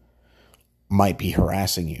might be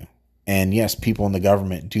harassing you. And yes, people in the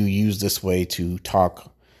government do use this way to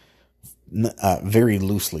talk very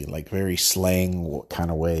loosely, like very slang kind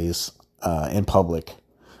of ways in public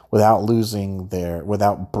without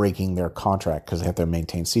breaking their contract because they have to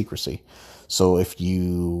maintain secrecy. So if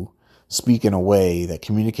you speak in a way that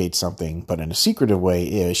communicates something, but in a secretive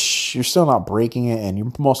way-ish, you're still not breaking it, and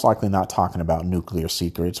you're most likely not talking about nuclear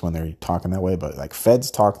secrets when they're talking that way, but like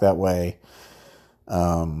feds talk that way.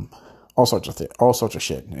 All sorts of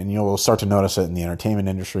shit. And you'll start to notice it in the entertainment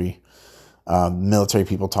industry. Military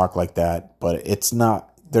people talk like that, but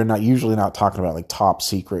they're usually not talking about like top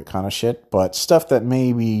secret kind of shit, but stuff that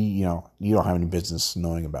maybe, you don't have any business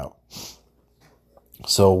knowing about.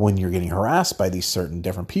 So when you're getting harassed by these certain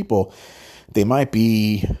different people, they might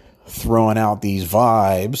be throwing out these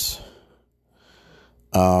vibes.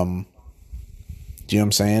 Do you know what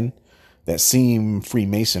I'm saying? That seem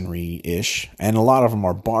Freemasonry-ish, and a lot of them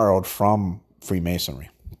are borrowed from Freemasonry.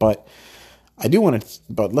 But I do want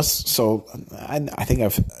to, I think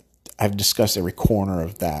I've discussed every corner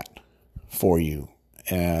of that for you.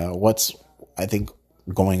 What's, I think,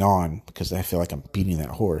 going on, because I feel like I'm beating that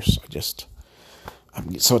horse.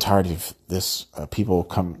 I'm so tired of this, people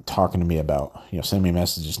come talking to me about, send me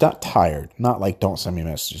messages. Not tired, not like don't send me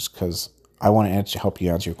messages, because I want to help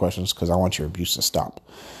you answer your questions, because I want your abuse to stop.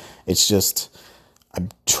 It's just, I'm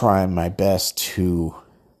trying my best to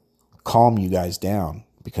calm you guys down,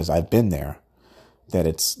 because I've been there, that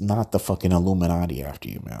it's not the fucking Illuminati after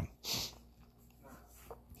you, man.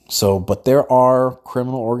 So, but there are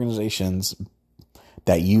criminal organizations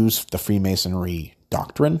that use the Freemasonry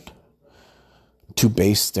doctrine to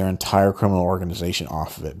base their entire criminal organization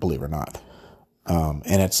off of it, believe it or not.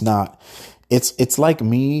 And it's like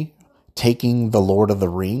me taking the Lord of the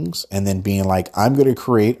Rings and then being like, I'm going to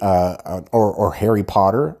create or Harry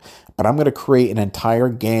Potter, but I'm going to create an entire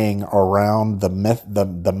gang around the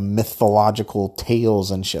mythological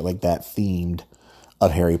tales and shit like that themed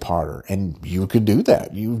of Harry Potter. And you could do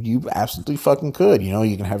that. You absolutely fucking could.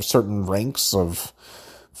 You can have certain ranks of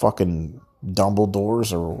fucking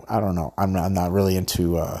Dumbledores, or I don't know. I'm not really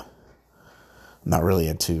into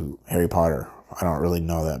Harry Potter. I don't really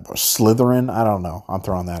know that. But Slytherin, I don't know. I'm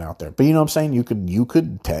throwing that out there. But you know what I'm saying? You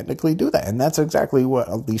could technically do that. And that's exactly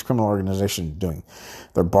what these criminal organizations are doing.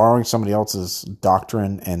 They're borrowing somebody else's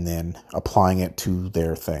doctrine and then applying it to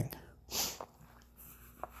their thing.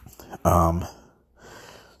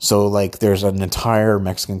 So like there's an entire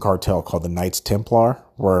Mexican cartel called the Knights Templar,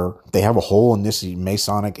 where they have a whole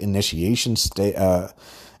Masonic initiation,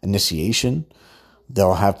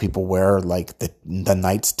 They'll have people wear like the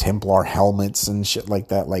Knights Templar helmets and shit like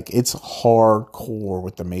that. Like, it's hardcore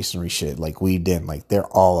with the Masonry shit. Like, we did. Like, they're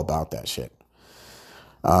all about that shit.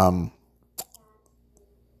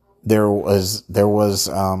 There was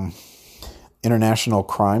international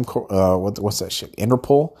crime. What's that shit?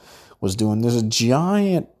 Interpol was doing. There's a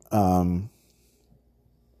giant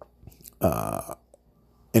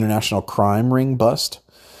international crime ring bust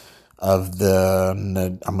of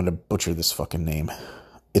the. I'm gonna butcher this fucking name.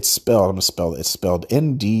 It's spelled. I'm gonna spell it. It's spelled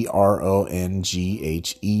Ndrongheta.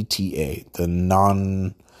 The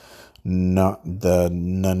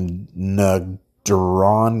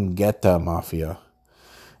Ndrangheta Mafia.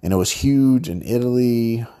 And it was huge in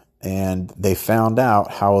Italy, and they found out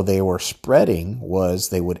how they were spreading was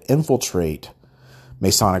they would infiltrate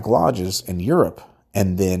Masonic lodges in Europe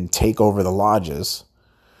and then take over the lodges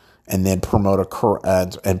and then promote a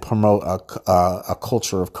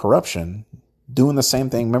culture of corruption, doing the same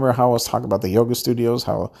thing. Remember how I was talking about the yoga studios,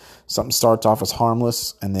 how something starts off as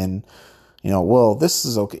harmless and then, well, this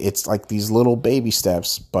is okay. It's like these little baby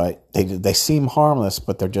steps, but they seem harmless,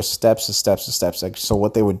 but they're just steps and steps and steps. Like, so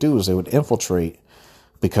what they would do is they would infiltrate,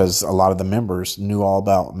 because a lot of the members knew all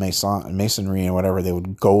about masonry and whatever. They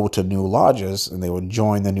would go to new lodges and they would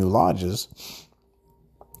join the new lodges,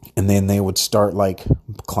 and then they would start like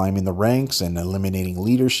climbing the ranks and eliminating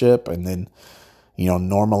leadership, and then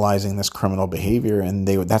normalizing this criminal behavior. And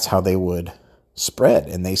that's how they would spread,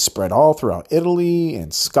 and they spread all throughout Italy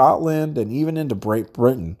and Scotland and even into Great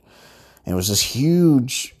Britain. And it was this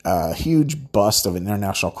huge bust of an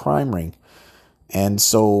international crime ring. And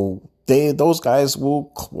so those guys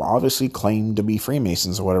will obviously claim to be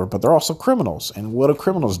Freemasons or whatever, but they're also criminals. And what do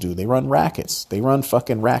criminals do? They run rackets. They run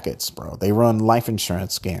fucking rackets, bro. They run life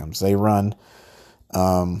insurance scams. They run,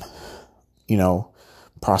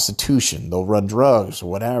 prostitution. They'll run drugs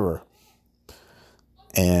or whatever.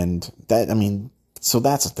 And so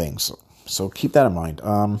that's a thing. So keep that in mind.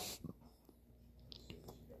 I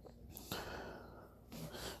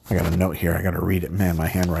got a note here. I got to read it. Man, my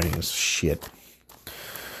handwriting is shit.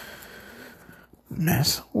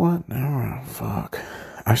 Mess. What? Oh, fuck.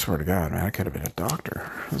 I swear to God, man, I could have been a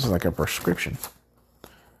doctor. This is like a prescription.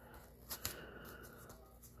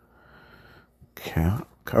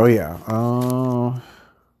 Oh, yeah.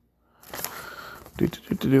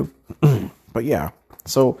 But yeah.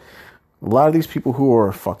 So, a lot of these people who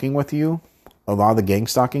are fucking with you, a lot of the gang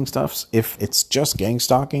stalking stuffs, if it's just gang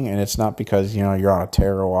stalking and it's not because, you're on a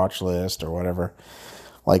terror watch list or whatever,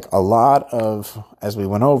 like a lot of, as we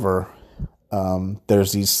went over,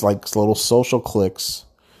 there's these like little social cliques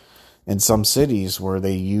in some cities where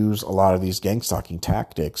they use a lot of these gang stalking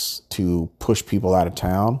tactics to push people out of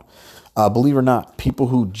town. Believe it or not, people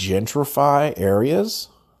who gentrify areas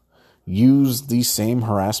use these same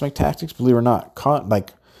harassment tactics. Believe it or not,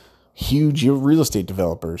 like huge real estate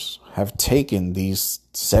developers have taken these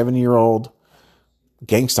 7-year-old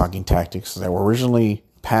gang stalking tactics that were originally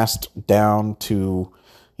passed down to,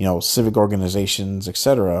 civic organizations,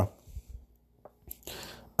 etc.,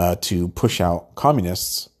 to push out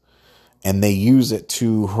communists, and they use it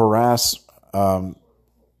to harass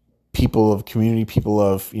people of community, people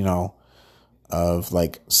of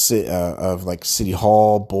city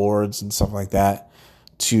hall boards and stuff like that,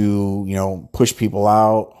 to push people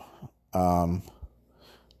out,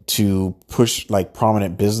 to push like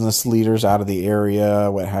prominent business leaders out of the area,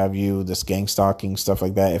 what have you. This gang stalking stuff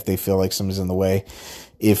like that, if they feel like somebody's in the way.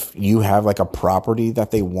 If you have like a property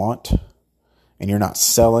that they want and you're not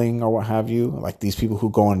selling or what have you, like these people who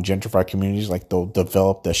go and gentrify communities, like they'll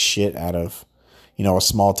develop the shit out of, a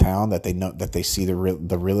small town that they know, that they see the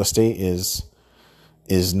real estate is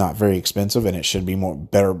not very expensive and it should be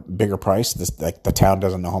bigger price. Like the town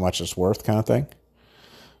doesn't know how much it's worth, kind of thing.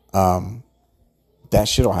 That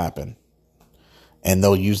shit will happen, and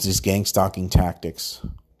they'll use these gang stalking tactics.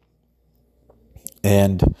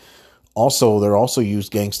 And also, they're also use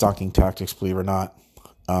gang stalking tactics, believe it or not.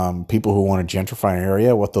 People who want to gentrify an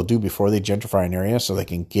area, what they'll do before they gentrify an area, so they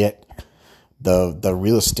can get the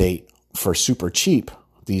real estate for super cheap.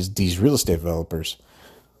 These real estate developers,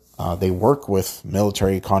 they work with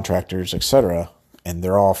military contractors, etc., and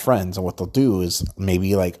they're all friends. And what they'll do is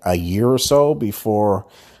maybe like a year or so before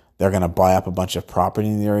they're going to buy up a bunch of property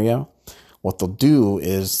in the area, what they'll do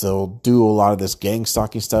is they'll do a lot of this gang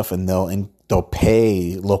stalking stuff, and they'll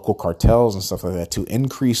pay local cartels and stuff like that to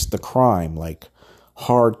increase the crime, like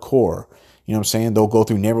hardcore. You know what I'm saying? They'll go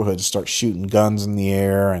through neighborhoods and start shooting guns in the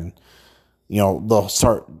air, and they'll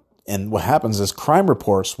start. And what happens is crime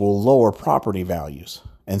reports will lower property values.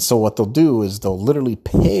 And so what they'll do is they'll literally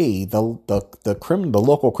pay the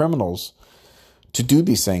local criminals to do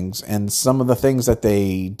these things. And some of the things that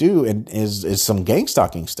they do is some gang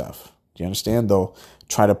stalking stuff. Do you understand? They'll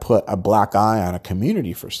try to put a black eye on a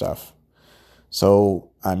community for stuff. So,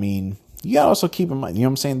 I mean, you gotta also keep in mind, you know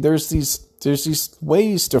what I'm saying? There's these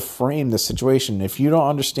ways to frame the situation. If you don't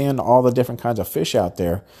understand all the different kinds of fish out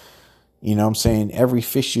there, you know what I'm saying? Every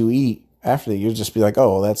fish you eat after that, you'll just be like,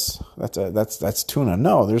 oh, that's tuna.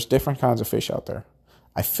 No, there's different kinds of fish out there.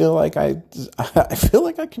 I feel like I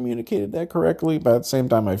communicated that correctly, but at the same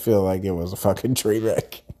time, I feel like it was a fucking train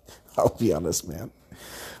wreck. I'll be honest, man.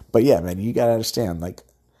 But yeah, man, you gotta understand, like,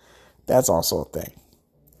 that's also a thing.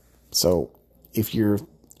 So if you're,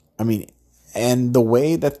 I mean, and the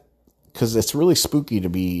way that, because it's really spooky to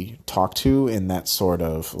be talked to in that sort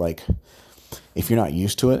of, like, if you're not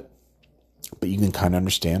used to it, but you can kind of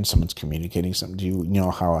understand someone's communicating something to you. You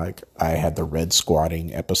know how I had the red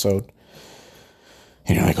squatting episode?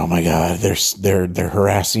 And you're like, oh my God, they're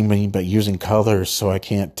harassing me, but using colors, so I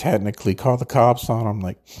can't technically call the cops on them.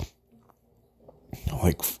 Like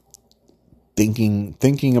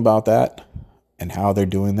thinking about that and how they're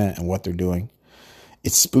doing that and what they're doing.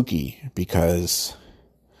 It's spooky because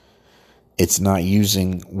it's not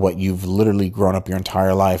using what you've literally grown up your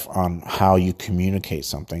entire life on how you communicate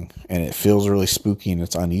something. And it feels really spooky and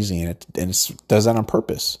it's uneasy, and it does that on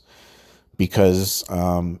purpose. Because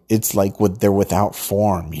it's like they're without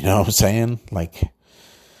form, you know what I'm saying? Like,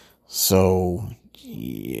 so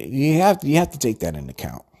you have to take that into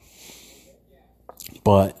account.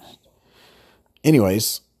 But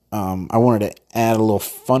anyways, I wanted to add a little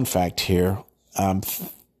fun fact here,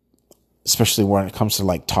 especially when it comes to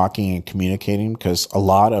like talking and communicating, because a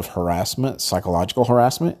lot of harassment, psychological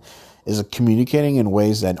harassment, is communicating in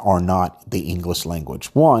ways that are not the English language.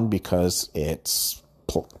 One, because it's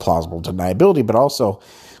plausible deniability, but also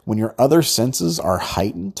when your other senses are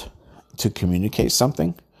heightened to communicate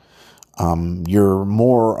something, you're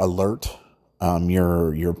more alert,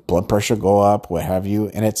 your blood pressure go up, what have you.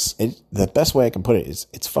 And the best way I can put it is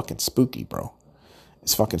it's fucking spooky, bro.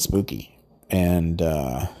 It's fucking spooky. And,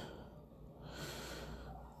 yeah,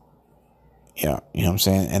 you know what I'm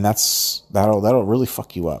saying? And that'll really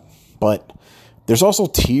fuck you up. But there's also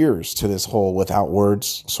tiers to this whole without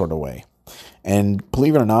words sort of way. And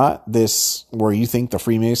believe it or not, this, where you think the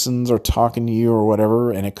Freemasons are talking to you or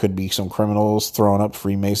whatever, and it could be some criminals throwing up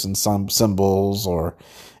Freemason symbols, or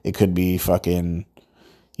it could be fucking,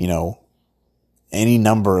 you know, any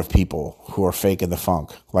number of people who are faking the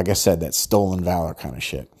funk. Like I said, that stolen valor kind of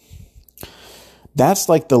shit. That's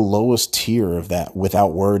like the lowest tier of that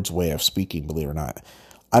without words way of speaking, believe it or not.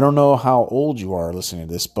 I don't know how old you are listening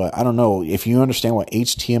to this, but I don't know if you understand what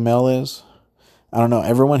HTML is. I don't know.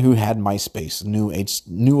 Everyone who had MySpace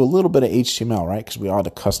knew a little bit of HTML, right? Because we all had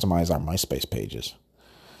to customize our MySpace pages,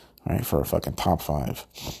 right? For a fucking top 5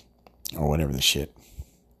 or whatever the shit.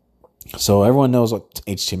 So everyone knows what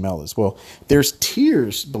HTML is. Well, there's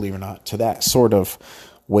tiers, believe it or not, to that sort of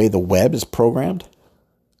way the web is programmed.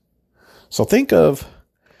 So think of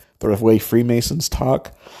the way Freemasons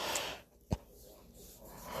talk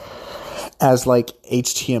as like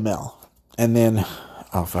HTML. And then,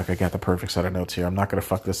 oh fuck, I got the perfect set of notes here. I'm not going to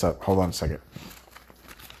fuck this up. Hold on a second.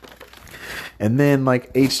 And then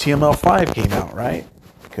like HTML5 came out, right?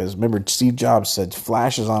 Because remember, Steve Jobs said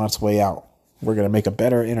Flash is on its way out. We're going to make a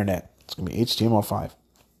better internet. It's going to be HTML5.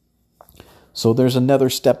 So there's another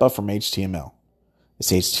step up from HTML.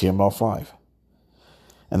 It's HTML5.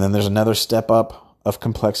 And then there's another step up of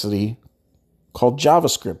complexity called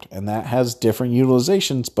JavaScript. And that has different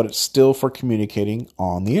utilizations, but it's still for communicating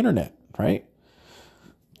on the internet, right?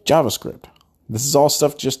 JavaScript. This is all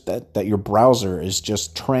stuff just that your browser is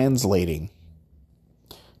just translating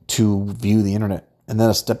to view the internet. And then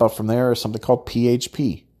a step up from there is something called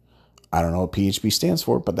PHP. I don't know what PHP stands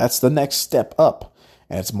for, but that's the next step up.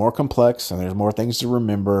 And it's more complex, and there's more things to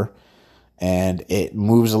remember. And it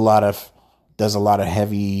does a lot of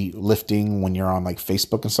heavy lifting when you're on like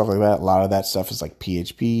Facebook and stuff like that. A lot of that stuff is like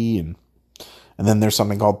PHP. And then there's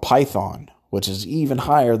something called Python, which is even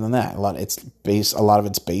higher than that. A lot of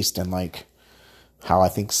it's based in like how I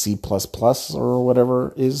think C++ or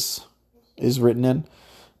whatever is written in.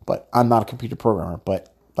 But I'm not a computer programmer.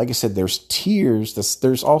 But like I said, there's tiers.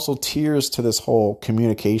 There's also tiers to this whole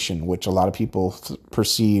communication, which a lot of people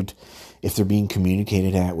perceived, if they're being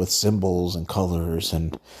communicated at with symbols and colors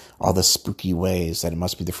and all the spooky ways, that it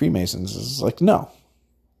must be the Freemasons. It's like, no.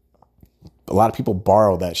 A lot of people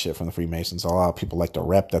borrow that shit from the Freemasons. A lot of people like to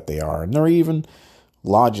rep that they are. And there are even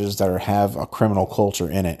lodges that have a criminal culture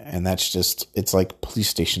in it. And that's just, it's like police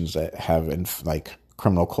stations that have like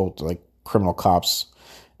criminal cops.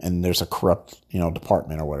 And there's a corrupt,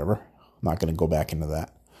 department or whatever. I'm not going to go back into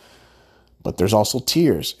that. But there's also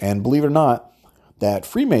tiers. And believe it or not, that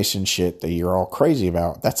Freemason shit that you're all crazy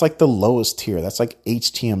about, that's like the lowest tier. That's like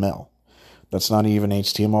HTML. That's not even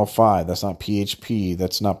HTML5. That's not PHP.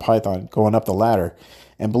 That's not Python. Going up the ladder.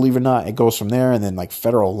 And believe it or not, it goes from there. And then like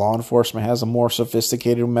federal law enforcement has a more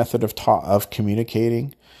sophisticated method of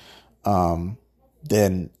communicating. Then,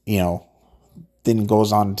 then it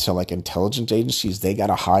goes on to like intelligence agencies. They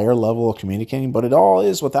got a higher level of communicating, but it all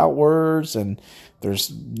is without words. And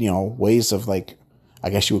there's, ways of like, I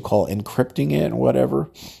guess you would call it encrypting it or whatever.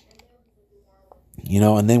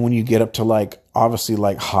 And then when you get up to like, obviously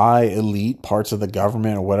like high elite parts of the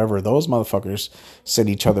government or whatever, those motherfuckers send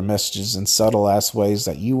each other messages in subtle ass ways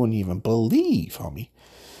that you wouldn't even believe, homie.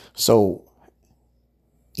 So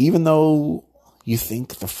even though you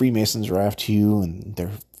think the Freemasons are after you and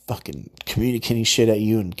they're fucking communicating shit at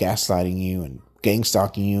you and gaslighting you and gang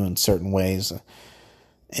stalking you in certain ways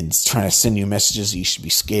and trying to send you messages that you should be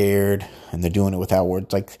scared, and they're doing it without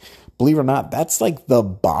words, like, believe it or not, that's like the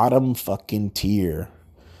bottom fucking tier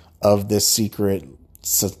of this secret,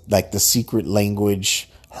 like the secret language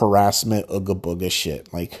harassment ooga booga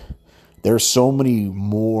shit. Like, there's so many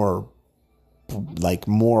more, like,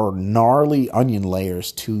 more gnarly onion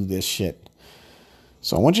layers to this shit.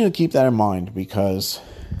 So I want you to keep that in mind, because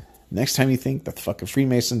next time you think that the fucking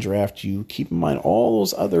Freemasons are after you, keep in mind all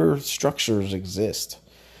those other structures exist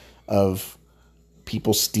of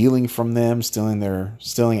people stealing from them, stealing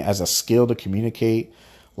as a skill to communicate.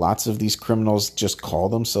 Lots of these criminals just call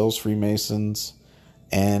themselves Freemasons,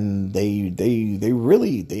 and they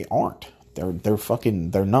aren't.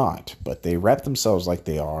 They're not, but they rep themselves like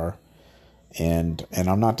they are. And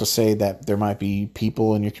I'm not to say that there might be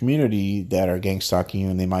people in your community that are gang stalking you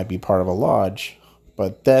and they might be part of a lodge,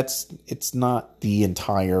 but it's not the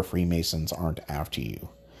entire Freemasons aren't after you.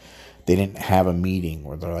 They didn't have a meeting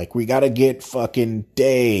where they're like, we got to get fucking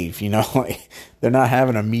Dave, like, they're not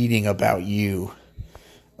having a meeting about you.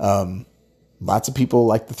 Lots of people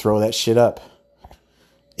like to throw that shit up.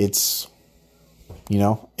 It's,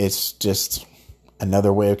 it's just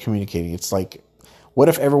another way of communicating. It's like, what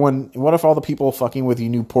if all the people fucking with you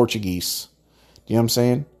knew Portuguese? Do you know what I'm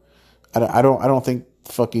saying? I don't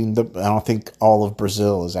think all of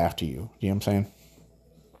Brazil is after you. Do you know what I'm saying?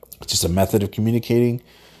 It's just a method of communicating.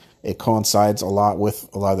 It coincides a lot with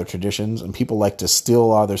a lot of their traditions, and people like to steal a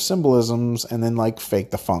lot of their symbolisms and then like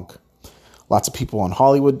fake the funk. Lots of people in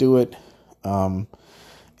Hollywood do it. And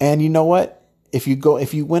you know what? If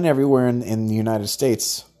you win everywhere in the United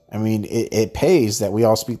States, I mean, it pays that we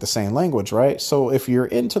all speak the same language, right? So if you're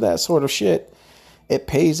into that sort of shit, it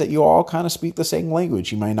pays that you all kind of speak the same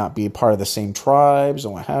language. You might not be a part of the same tribes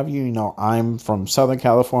and what have you. I'm from Southern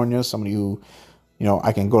California, somebody who,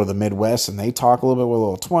 I can go to the Midwest and they talk a little bit with a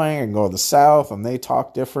little twang. I can go to the South and they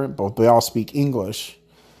talk different, but they all speak English.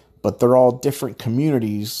 But they're all different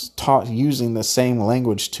communities using the same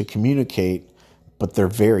language to communicate, but they're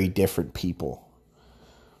very different people.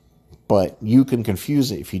 But you can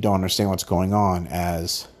confuse it if you don't understand what's going on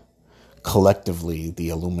as collectively the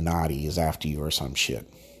Illuminati is after you or some shit.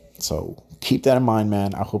 So keep that in mind,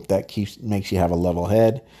 man. I hope that makes you have a level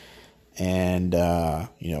head. And,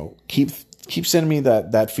 keep sending me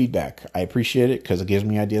that feedback. I appreciate it because it gives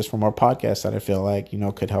me ideas for more podcasts that I feel like,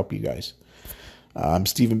 could help you guys. I'm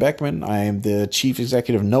Stephen Beckman. I am the Chief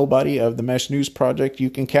Executive Nobody of the Mesh News Project. You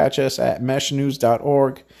can catch us at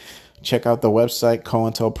meshnews.org. Check out the website,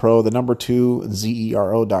 COINTELPRO,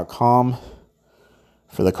 zero.com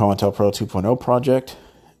for the COINTELPRO 2.0 project.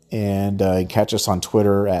 And catch us on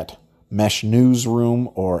Twitter at Mesh Newsroom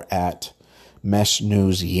or at Mesh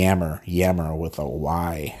News Yammer. Yammer with a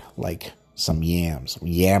Y, like some yams.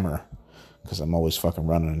 Yammer. Because I'm always fucking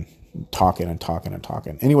running, talking.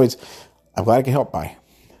 Anyways, I'm glad I can help. Bye.